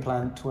 I'm just going to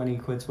plant 20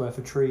 quid's worth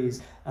of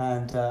trees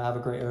and have a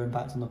greater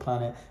impact on the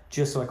planet,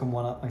 just so I can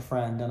one-up my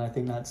friend. And I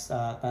think that's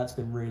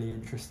been really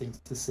interesting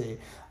to see.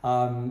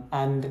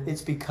 And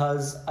it's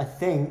because I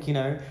think,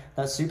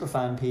 that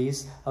superfan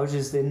piece, I was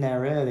just in there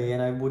early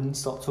and I wouldn't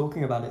stop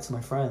talking about it to my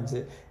friends.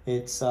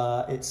 It's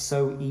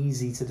so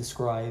easy to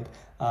describe.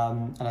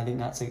 And I think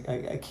that's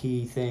a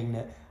key thing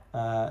that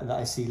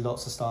I see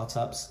lots of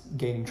startups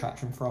gaining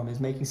traction from, is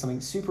making something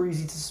super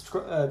easy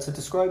to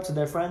describe to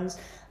their friends,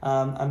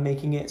 and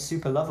making it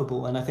super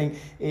lovable. And I think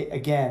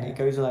it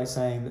goes without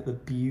saying that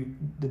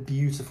the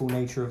beautiful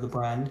nature of the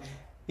brand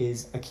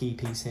is a key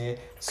piece here.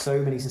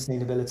 So many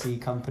sustainability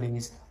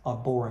companies are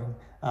boring,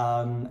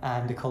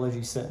 and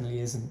Ecologi certainly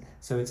isn't.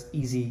 So it's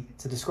easy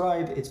to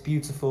describe, it's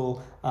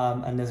beautiful,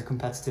 and there's a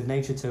competitive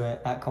nature to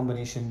it. That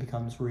combination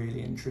becomes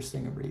really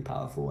interesting and really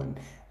powerful, and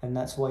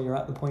that's why you're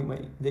at the point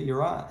that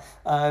you're at.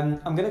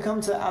 I'm going to come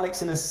to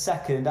Alex in a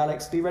second.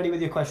 Alex, be ready with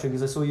your question,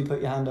 because I saw you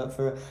put your hand up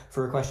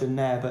for a question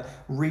there. But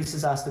Reese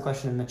has asked the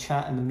question in the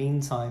chat in the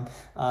meantime,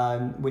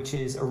 which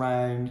is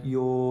around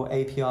your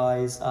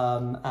APIs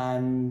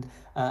and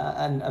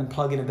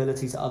plug-in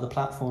ability to other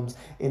platforms.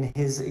 In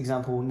his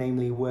example,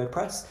 namely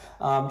WordPress.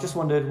 Just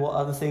wondered what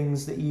other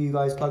things that you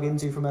guys plug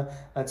into from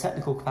a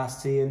technical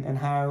capacity, and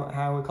how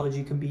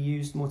Ecologi can be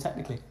used more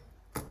technically.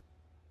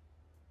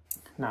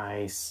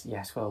 Nice.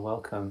 Yes. Well,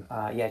 welcome.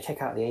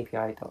 Check out the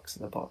API docs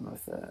at the bottom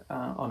of the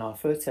on our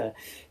footer.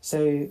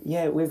 So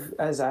with,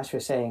 as Ash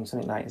was saying,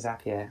 something like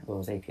Zapier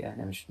or Zapier,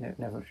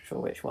 never sure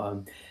which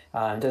one,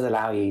 does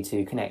allow you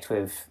to connect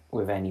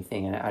with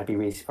anything, and I'd be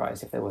really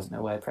surprised if there wasn't a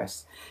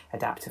WordPress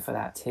adapter for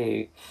that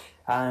too.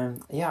 I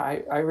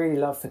really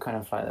love the kind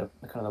of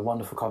the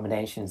wonderful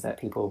combinations that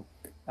people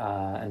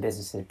and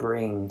businesses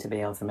bring to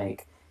be able to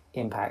make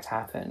impact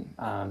happen.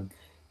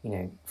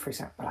 For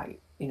example,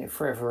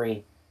 for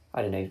every,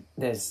 I don't know,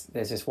 there's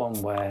this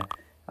one where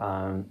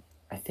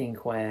I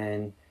think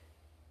when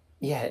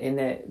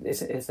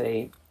it's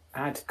a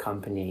ad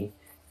company,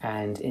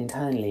 and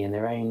internally in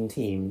their own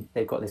team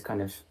they've got this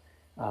kind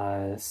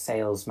of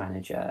sales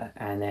manager,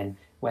 and then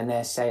when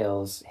their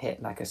sales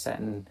hit like a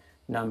certain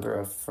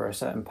number for a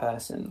certain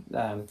person.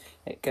 Like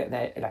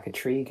a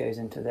tree goes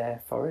into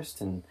their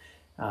forest, and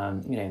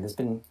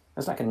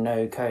there's like a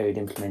no code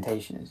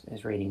implementation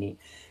is really neat.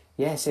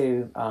 Yeah, so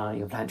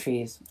you plant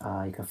trees,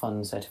 you can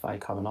fund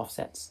certified carbon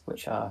offsets,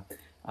 which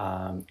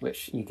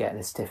you get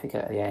the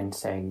certificate at the end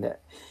saying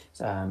that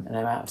an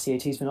amount of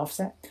CO2 has been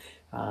offset.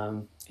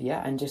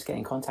 And just get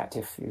in contact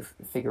if you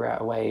figure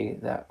out a way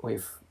that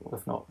we've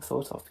not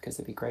thought of, because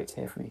it'd be great to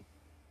hear from you.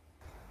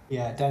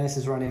 Yeah, Dennis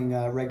is running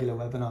regular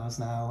webinars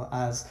now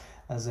as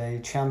a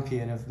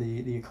champion of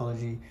the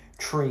ecology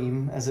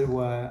stream, as it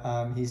were.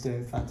 He's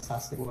doing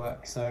fantastic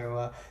work,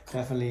 so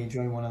definitely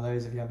join one of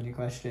those if you have any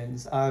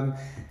questions.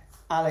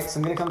 Alex,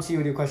 I'm going to come to you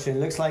with your question. It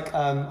looks like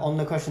on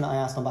the question that I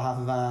asked on behalf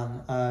of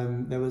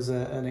Anne, there was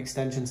an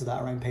extension to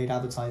that around paid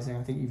advertising.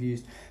 I think you've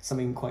used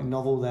something quite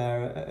novel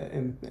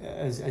there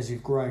as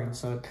you've grown.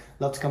 So I'd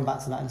love to come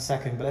back to that in a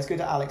second. But let's go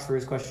to Alex for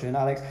his question.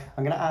 Alex,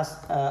 I'm going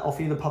to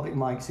offer you the public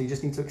mic, so you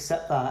just need to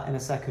accept that in a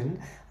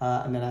second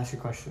and then ask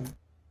your question.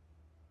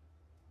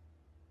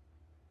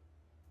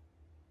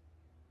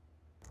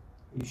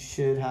 You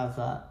should have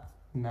that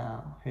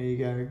now. Here you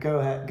go. Go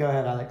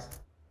ahead, Alex.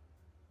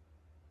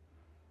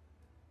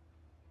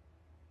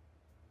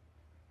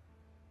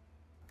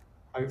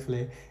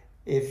 Hopefully.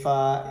 If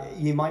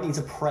you might need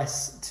to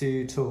press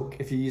to talk.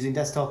 If you're using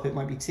desktop, it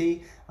might be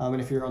T,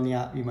 and if you're on the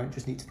app, you might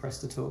just need to press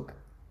to talk.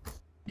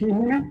 Can you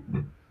hear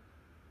me?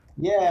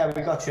 Yeah,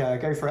 we got you.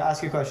 Go for it.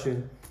 Ask your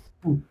question.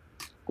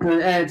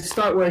 To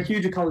start, we're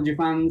huge ecology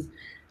fans.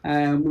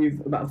 We've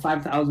about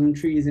 5,000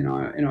 trees in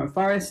our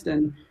forest,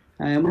 and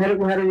we had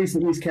a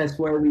recent use case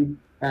where we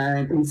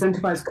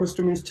incentivized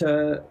customers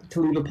to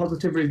leave a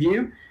positive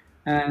review.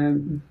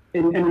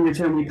 In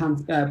return, we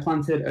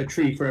planted a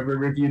tree for every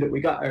review that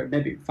we got, or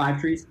maybe 5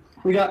 trees.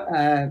 We got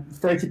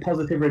 30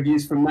 positive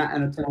reviews from that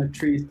and a ton of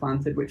trees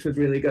planted, which was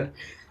really good.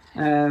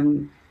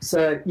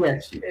 So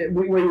yes,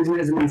 we're using it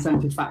as an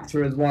incentive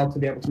factor as well to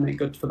be able to make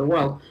good for the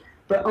world.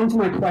 But onto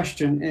my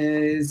question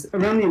is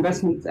around the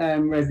investment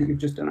raise that you've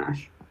just done,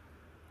 Ash.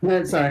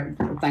 Sorry,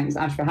 thanks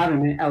Ash for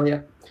having me,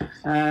 Elliot.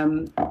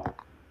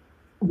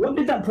 What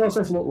did that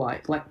process look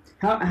like? Like,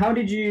 how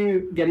did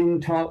you get in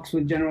talks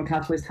with General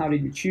Catalyst? How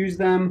did you choose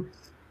them?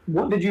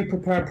 What did you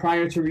prepare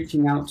prior to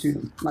reaching out to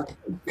them? Like,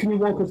 can you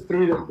walk us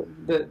through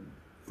the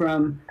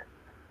from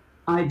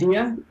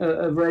idea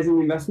of raising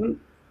the investment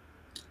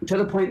to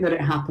the point that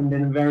it happened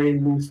in a very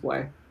loose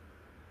way?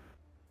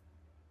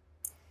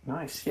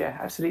 Nice, yeah,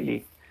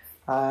 absolutely.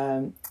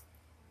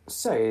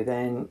 So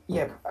then,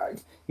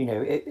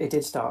 it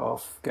did start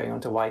off going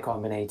onto Y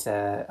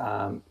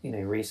Combinator,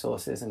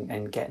 resources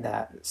and get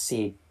that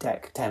seed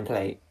deck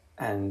template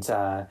and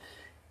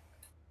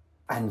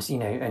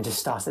just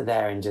started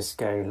there and just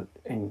go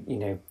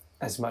and,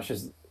 as much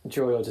as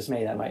joy or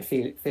dismay that might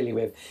fill you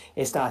with,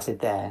 it started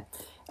there.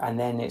 And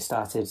then it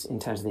started in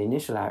terms of the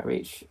initial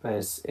outreach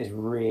is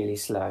really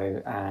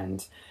slow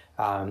and,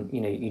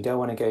 you don't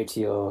want to go to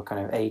your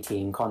kind of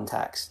 18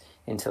 contacts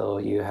until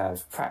you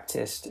have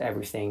practiced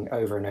everything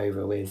over and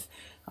over with,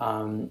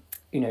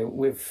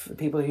 with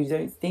people who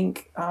don't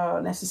think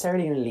are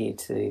necessarily going to lead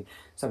to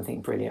something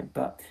brilliant.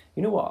 But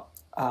you know what?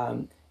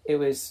 It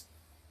was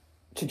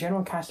to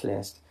General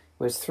Catalyst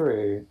was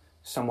through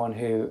someone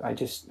who I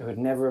just would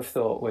never have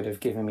thought would have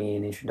given me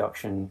an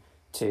introduction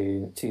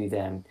to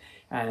them.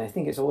 And I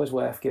think it's always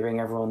worth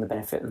giving everyone the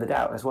benefit of the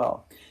doubt as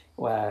well.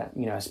 Where,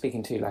 I was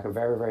speaking to like a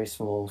very, very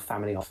small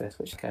family office,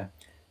 which is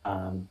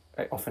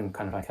often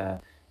kind of like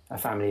a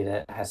family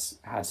that has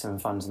had some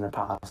funds in the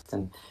past,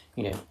 and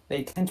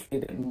they tend to be a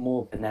bit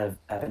more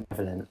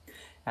benevolent,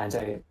 and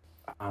so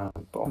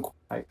but on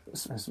quite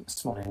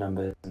smaller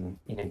numbers, and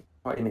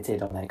quite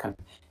limited on their kind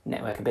of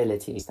network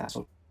abilities, that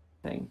sort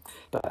of thing.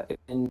 But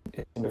in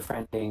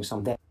befriending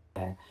someone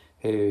there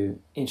who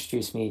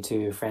introduced me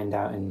to a friend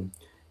out in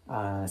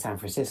San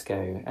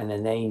Francisco, and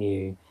then they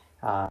knew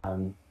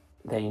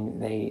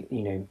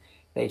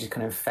they just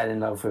kind of fell in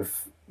love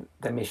with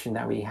the mission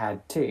that we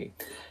had too.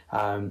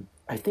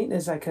 I think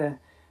there's like a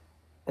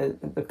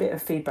bit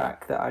of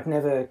feedback that I've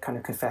never kind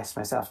of confessed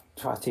myself,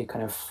 try to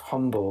kind of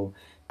humble,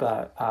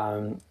 but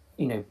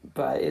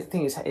but I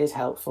think is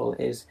helpful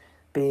is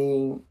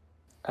being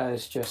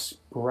as just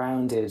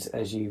rounded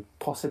as you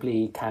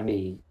possibly can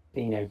be,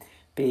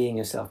 being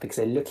yourself, because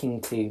they're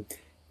looking to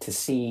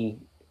see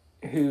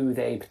who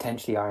they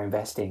potentially are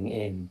investing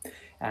in,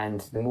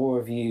 and the more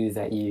of you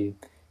that you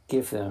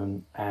give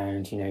them,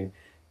 and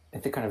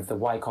the kind of the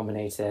Y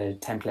Combinator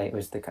template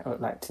was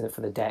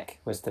for the deck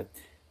was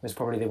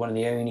probably one of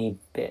the only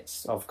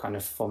bits of kind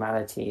of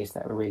formalities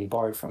that were really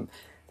borrowed from.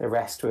 The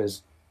rest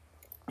was,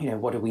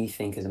 what do we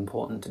think is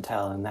important to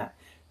tell, and that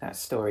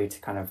story to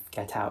kind of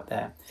get out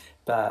there.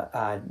 But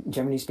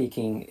generally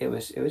speaking, it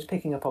was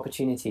picking up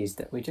opportunities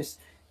that we just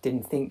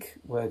didn't think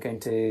were going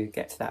to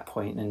get to that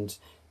point. And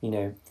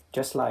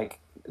just like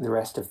the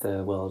rest of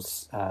the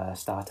world's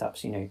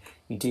startups, you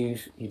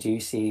do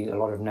see a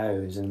lot of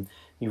no's, and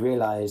you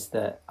realize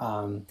that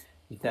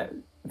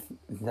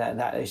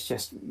that is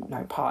just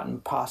like part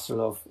and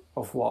parcel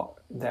of what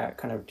that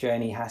kind of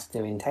journey has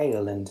to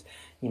entail. And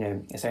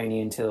it's only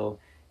until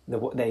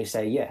what they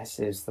say yes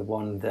is the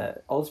one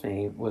that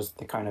ultimately was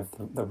the kind of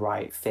the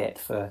right fit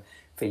for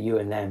you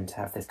and them to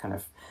have this kind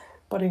of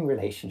budding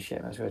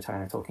relationship, as we were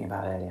talking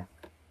about earlier.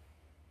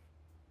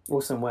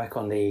 Awesome work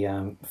on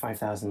the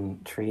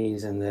 5,000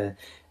 trees and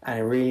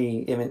a really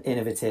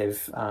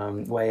innovative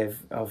way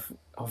of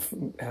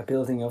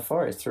building your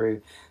forest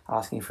through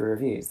asking for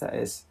reviews. That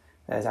is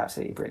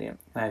absolutely brilliant.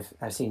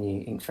 I've seen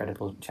you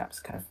Inkshreddable chaps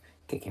kind of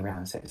kicking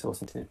around, so it's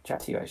awesome to chat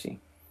to you actually.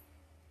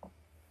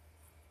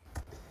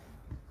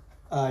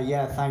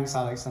 Yeah, thanks,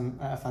 Alex.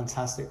 A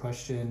fantastic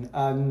question.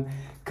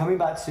 Coming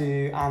back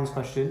to Anne's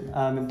question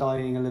and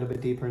diving a little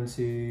bit deeper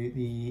into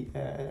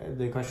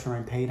the question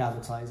around paid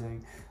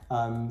advertising,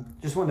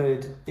 just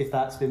wondered if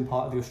that's been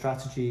part of your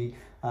strategy.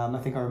 I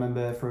think I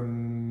remember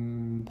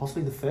from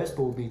possibly the first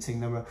board meeting,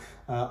 there were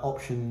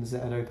options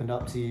that had opened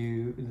up to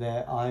you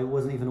that I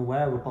wasn't even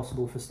aware were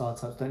possible for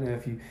startups. Don't know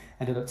if you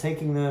ended up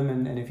taking them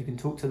and if you can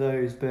talk to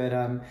those. But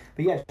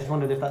yeah, just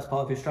wondered if that's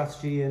part of your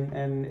strategy,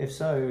 and if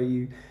so, are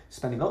you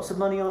spending lots of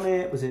money on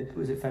it? Was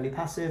it fairly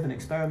passive, an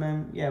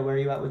experiment? Yeah, where are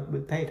you at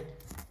with paid?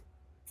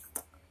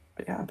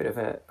 Yeah, a bit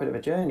of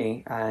a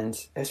journey, and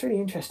it's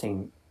really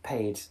interesting.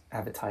 Paid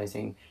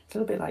advertising, it's a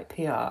little bit like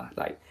PR.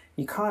 Like,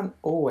 you can't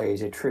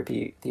always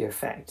attribute the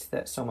effect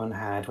that someone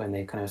had when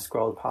they kind of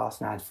scrolled past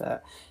an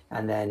advert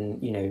and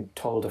then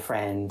told a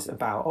friend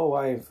about,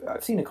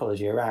 I've seen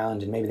Ecologi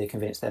around, and maybe they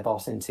convinced their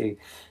boss into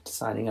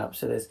signing up.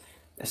 So there's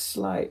a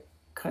slight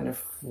kind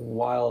of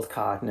wild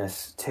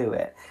cardness to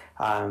it,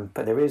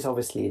 but there is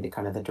obviously the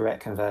kind of the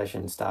direct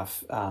conversion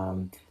stuff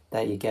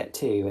that you get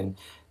to, and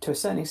to a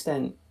certain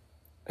extent,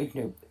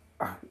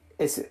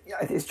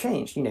 it's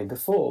changed.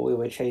 Before we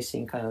were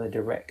chasing kind of the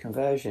direct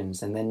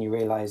conversions, and then you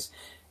realise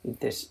you've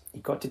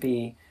got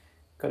to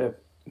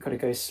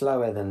go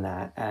slower than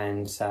that,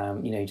 and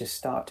just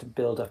start to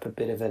build up a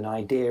bit of an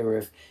idea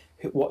of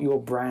what your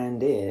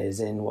brand is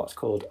in what's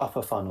called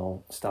upper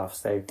funnel stuff.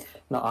 So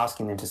not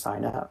asking them to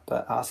sign up,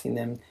 but asking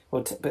them,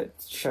 but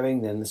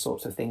showing them the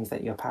sorts of things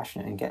that you're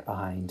passionate and get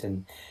behind,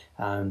 and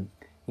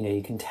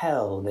you can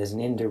tell there's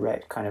an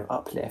indirect kind of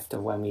uplift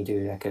of when we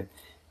do like a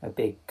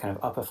big kind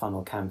of upper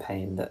funnel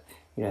campaign that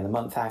the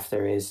month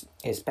after is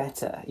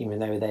better, even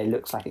though it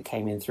looks like it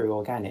came in through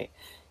organic.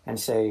 And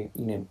so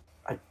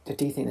I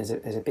do think there's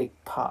a big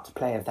part to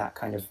play of that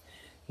kind of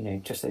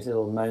just those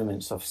little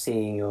moments of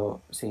seeing your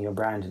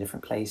brand in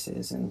different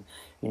places. And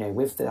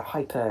with the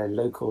hyper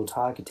local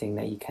targeting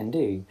that you can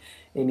do,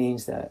 it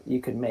means that you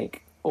could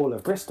make all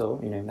of Bristol,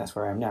 that's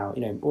where I am now,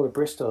 all of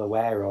Bristol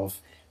aware of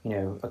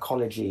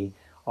Ecologi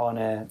on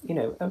a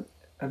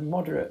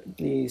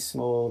moderately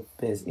small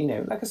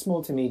business, like a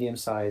small to medium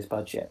sized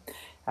budget,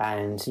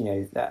 and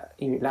that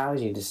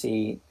allows you to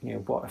see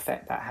what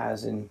effect that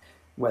has and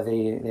whether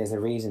there's a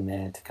reason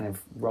there to kind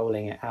of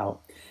rolling it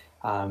out.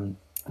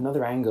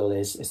 Another angle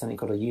is something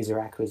called a user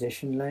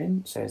acquisition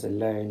loan. So it's a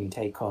loan you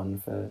take on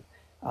for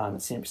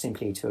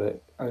simply to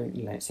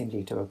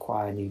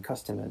acquire new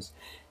customers.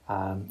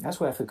 That's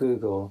where for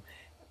Google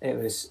it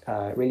was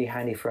really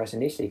handy for us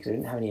initially because we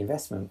didn't have any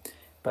investment.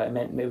 But it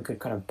meant we could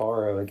kind of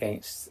borrow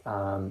against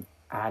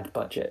ad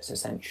budgets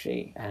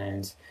essentially,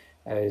 and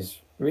it was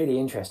really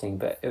interesting.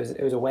 But it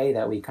was a way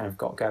that we kind of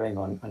got going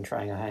on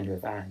trying our hand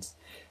with ads.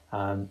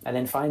 And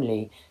then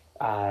finally,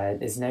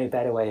 there's no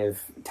better way of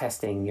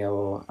testing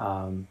your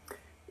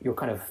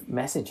kind of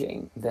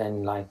messaging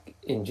than like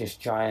in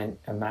just giant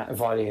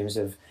volumes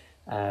of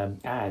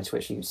ads,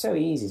 which is so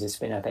easy to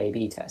spin up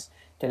A/B tests.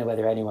 Don't know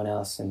whether anyone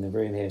else in the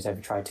room here has ever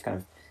tried to kind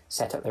of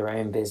set up their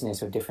own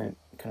business with different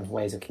kind of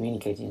ways of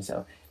communicating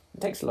yourself.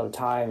 It takes a lot of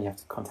time. You have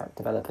to contact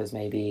developers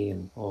maybe,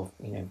 or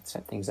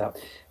set things up.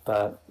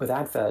 But with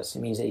adverts, it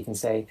means that you can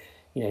say,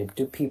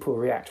 do people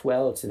react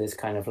well to this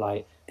kind of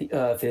like the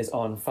earth is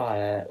on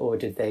fire, or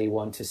did they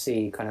want to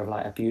see kind of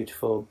like a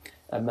beautiful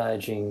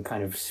emerging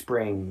kind of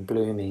spring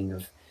blooming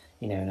of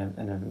in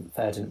a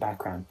verdant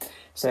background.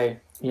 So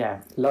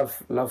yeah,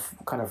 love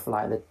kind of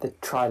like the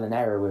trial and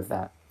error with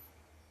that.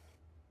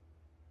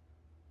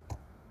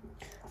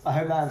 I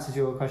hope that answers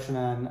your question,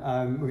 Anne.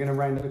 We're going to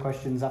round up the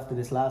questions after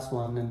this last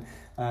one, and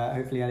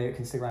hopefully Elliot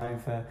can stick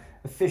around for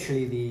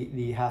officially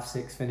the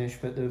 6:30 finish,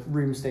 but the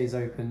room stays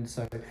open,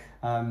 so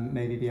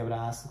maybe be able to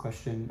ask the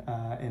question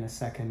in a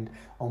second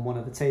on one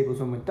of the tables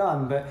when we're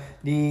done. But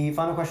the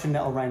final question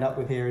that I'll round up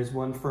with here is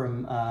one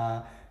from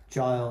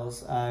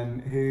Giles,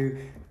 who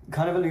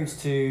kind of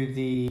alludes to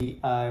the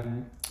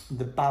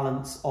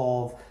balance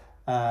of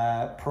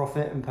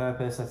profit and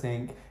purpose, I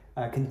think,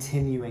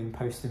 continuing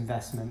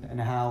post-investment,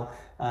 and how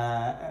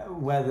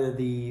whether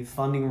the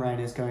funding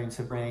round is going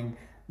to bring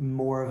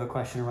more of a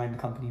question around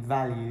company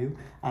value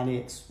and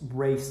its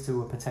race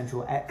to a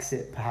potential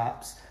exit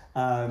perhaps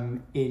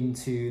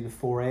into the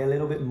foray a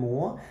little bit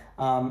more.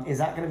 Is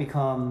that going to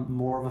become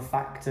more of a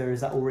factor?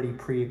 Is that already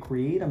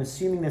pre-agreed? I'm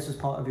assuming this was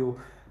part of your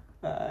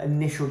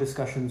initial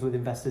discussions with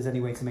investors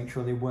anyway, to make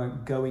sure they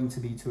weren't going to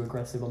be too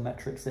aggressive on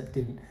metrics that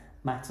didn't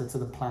matter to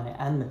the planet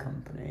and the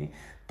company.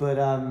 But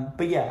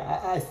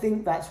yeah, I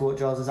think that's what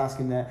Giles is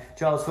asking there.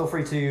 Giles, feel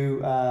free to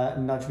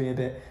nudge me a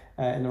bit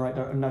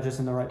nudge us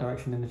in the right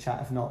direction in the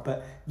chat if not.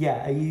 But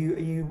yeah, are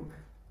you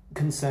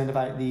concerned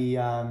about the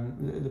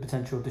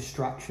potential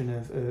distraction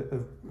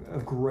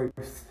of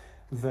growth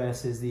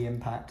versus the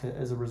impact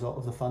as a result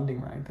of the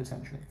funding round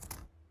potentially?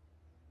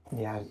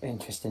 Yeah,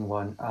 interesting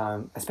one.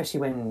 Especially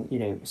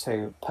when,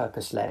 so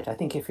purpose-led. I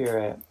think if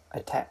you're a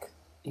tech,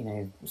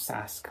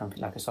 SaaS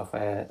company, like a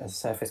software as a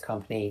service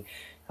company,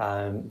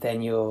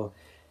 then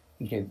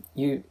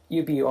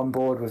you'd be on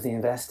board with the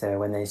investor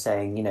when they're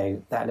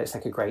saying, that looks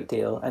like a great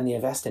deal, and the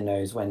investor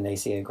knows when they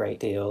see a great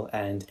deal,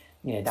 and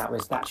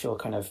that's your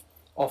kind of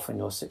often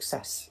your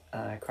success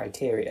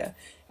criteria,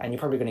 and you're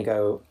probably going to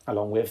go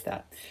along with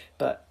that.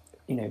 But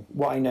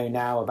what I know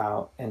now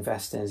about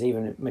investors,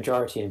 even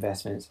majority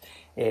investments,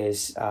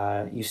 is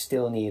you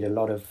still need a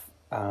lot of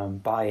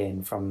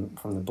buy-in from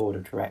the board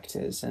of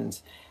directors, and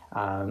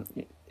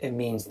it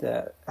means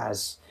that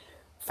as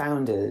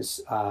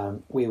founders,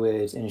 we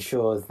would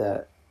ensure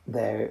that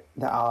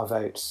our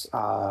votes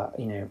are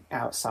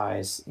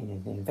outsize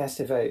the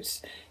investor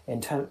votes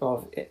in terms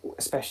of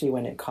especially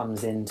when it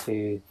comes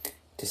into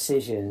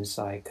decisions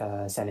like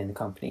selling the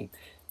company.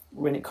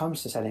 When it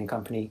comes to selling a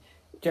company,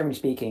 generally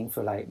speaking,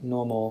 for like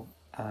normal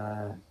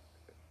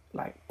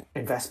like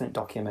investment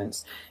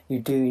documents, you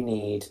do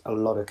need a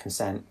lot of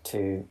consent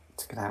to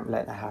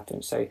let that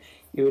happen. So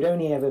it would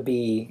only ever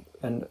be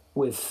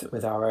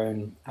with our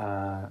own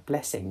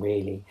blessing,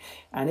 really.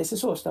 And it's the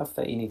sort of stuff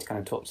that you need to kind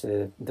of talk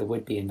to the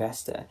would-be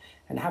investor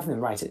and have them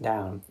write it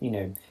down,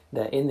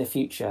 that in the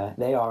future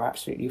they are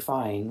absolutely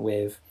fine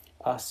with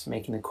us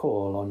making the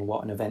call on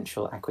what an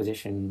eventual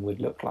acquisition would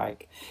look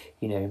like.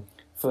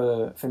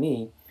 For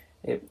me,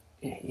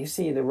 you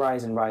see the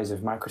rise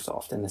of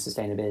Microsoft in the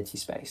sustainability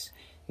space.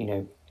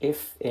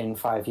 If in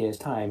 5 years'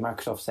 time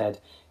Microsoft said,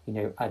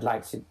 I'd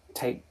like to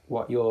take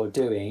what you're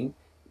doing,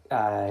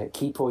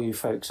 keep all you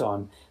folks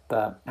on,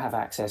 but have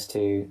access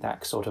to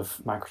that sort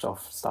of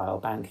Microsoft-style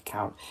bank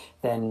account,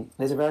 then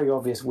there's a very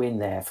obvious win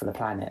there for the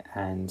planet.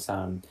 And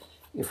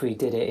if we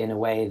did it in a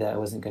way that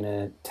wasn't going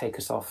to take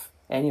us off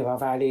any of our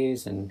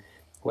values and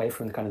away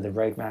from the kind of the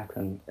roadmap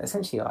and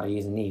essentially our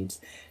user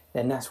needs,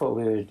 then that's what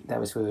we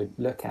would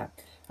look at.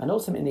 And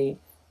ultimately,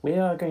 we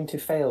are going to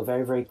fail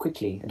very, very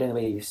quickly. I don't know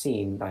whether you've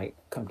seen like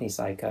companies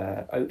like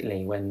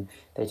Oatly, when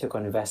they took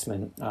on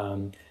investment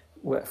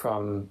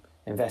from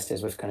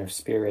investors with kind of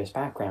spurious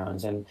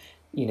backgrounds, and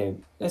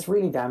that's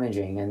really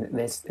damaging, and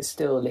they're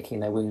still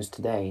licking their wounds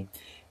today.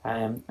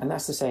 And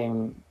that's the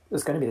same.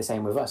 It's going to be the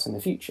same with us in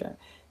the future.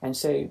 And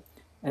so,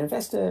 an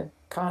investor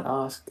can't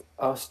ask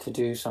us to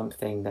do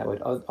something that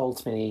would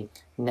ultimately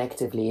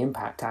negatively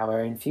impact our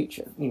own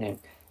future.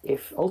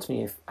 If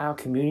our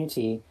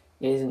community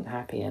isn't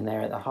happy and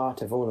they're at the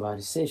heart of all of our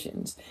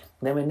decisions,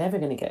 then we're never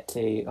going to get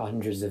to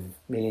hundreds of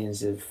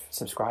millions of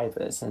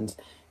subscribers. And,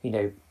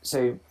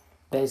 so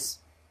there's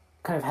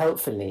kind of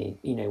helpfully,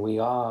 we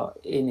are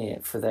in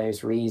it for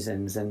those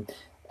reasons, and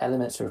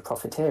elements of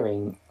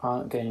profiteering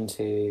aren't going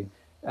to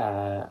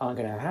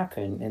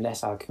happen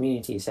unless our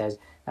community says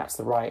that's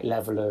the right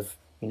level of,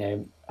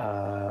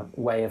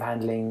 way of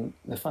handling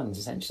the funds,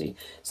 essentially.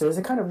 So there's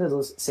a kind of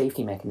little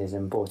safety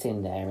mechanism brought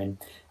in there, and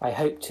I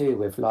hope too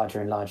with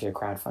larger and larger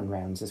crowdfund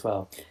rounds as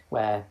well,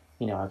 where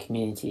our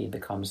community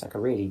becomes like a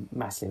really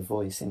massive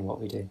voice in what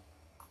we do.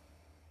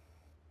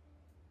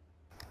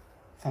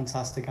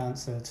 Fantastic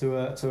answer to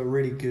a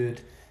really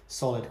good,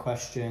 solid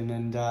question,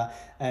 and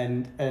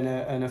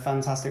a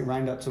fantastic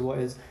roundup to what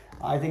is,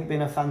 I think,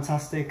 been a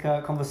fantastic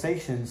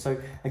conversation. So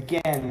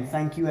again,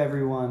 thank you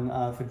everyone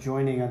for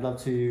joining. I'd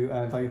love to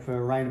invite you for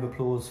a round of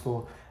applause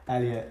for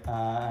Elliot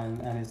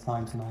and his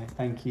time tonight.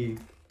 Thank you.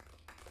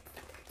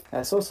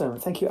 That's awesome.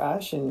 Thank you,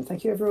 Ash, and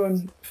thank you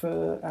everyone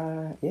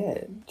for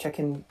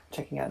checking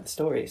out the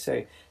story.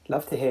 So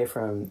love to hear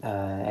from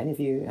any of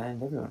you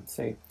and everyone.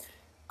 So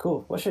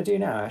cool. What should I do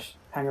now, Ash?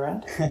 Hang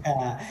around?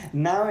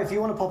 Now, if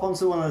you want to pop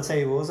onto one of the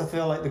tables, I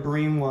feel like the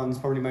green one's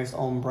probably most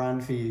on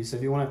brand for you. So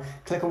if you want to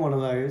click on one of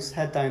those,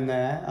 head down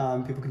there.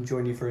 People can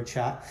join you for a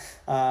chat.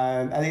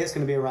 Elliot's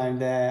going to be around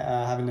there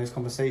having those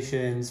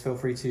conversations. Feel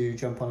free to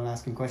jump on and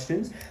ask him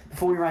questions.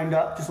 Before we round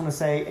up, just want to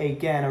say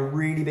again a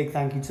really big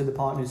thank you to the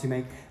partners who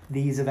make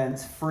these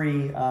events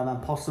free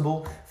and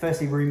possible.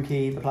 Firstly,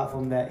 Roomkey, the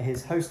platform that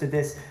has hosted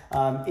this,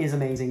 is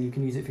amazing. You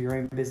can use it for your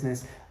own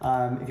business.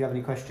 If you have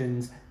any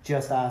questions,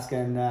 just ask,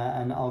 and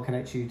I'll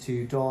connect you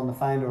to Don, the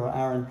founder, or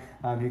Aaron,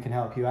 who can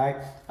help you out.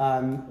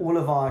 All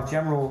of our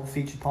general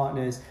featured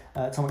partners,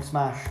 Atomic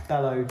Smash,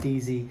 Bello,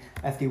 DZ,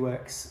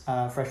 FDWorks,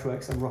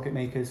 Freshworks, and Rocket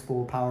Makers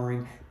for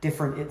powering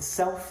Dffrnt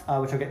itself,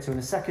 which I'll get to in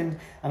a second.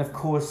 And of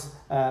course,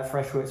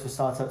 Freshworks for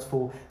startups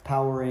for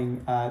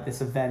powering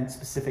this event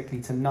specifically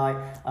tonight.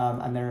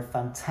 And they're a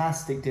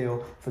fantastic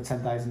deal for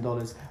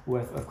 $10,000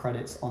 worth of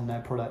credits on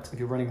their product. If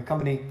you're running a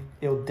company,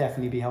 it'll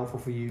definitely be helpful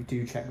for you.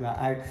 Do check that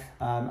out.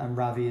 And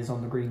Ravi is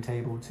on the green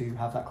table to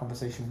have that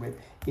conversation with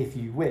if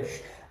you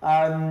wish.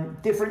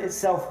 Dffrnt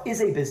itself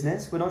is a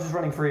business. We're not just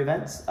running free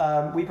events.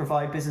 We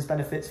provide business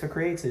benefits for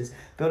creators.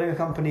 Building a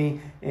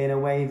company in a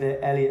way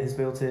that Elliot has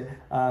built it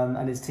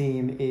and his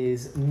team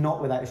is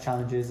not without its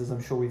challenges, as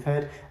I'm sure we've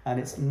heard, and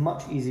it's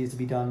much easier to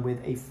be done with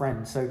a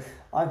friend. So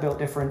I built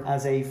Dffrnt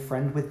as a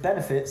friend with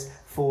benefits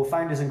for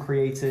founders and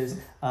creators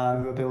who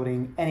are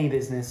building any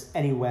business,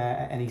 anywhere,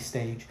 at any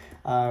stage.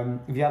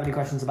 If you have any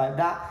questions about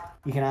that,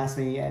 you can ask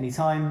me at any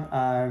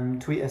time.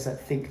 Tweet us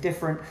at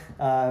ThinkDffrnt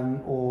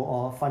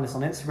or find us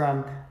on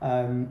Instagram.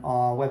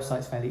 Our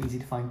website's fairly easy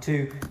to find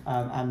too,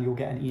 and you'll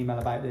get an email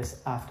about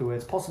this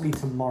afterwards, possibly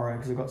tomorrow,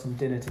 because I've got some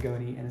dinner to go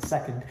and eat in a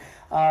second.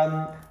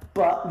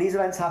 But these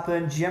events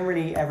happen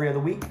generally every other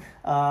week.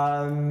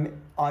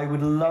 I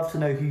would love to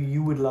know who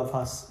you would love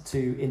us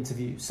to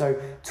interview. So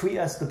tweet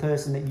us the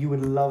person that you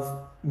would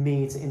love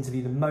me to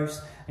interview the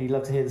most and you'd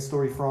love to hear the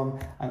story from,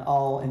 and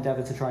I'll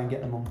endeavour to try and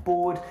get them on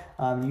board.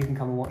 You can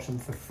come and watch them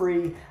for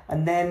free.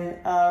 And then,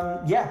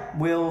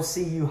 we'll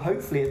see you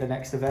hopefully at the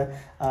next event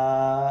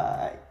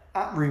at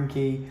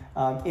Roomkey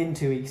in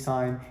 2 weeks'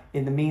 time.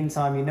 In the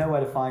meantime, you know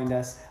where to find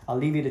us. I'll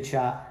leave you to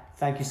chat.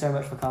 Thank you so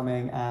much for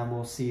coming, and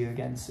we'll see you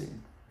again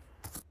soon.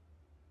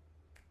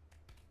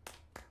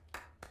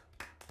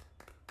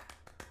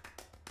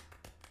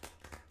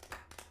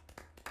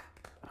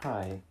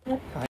 Hi.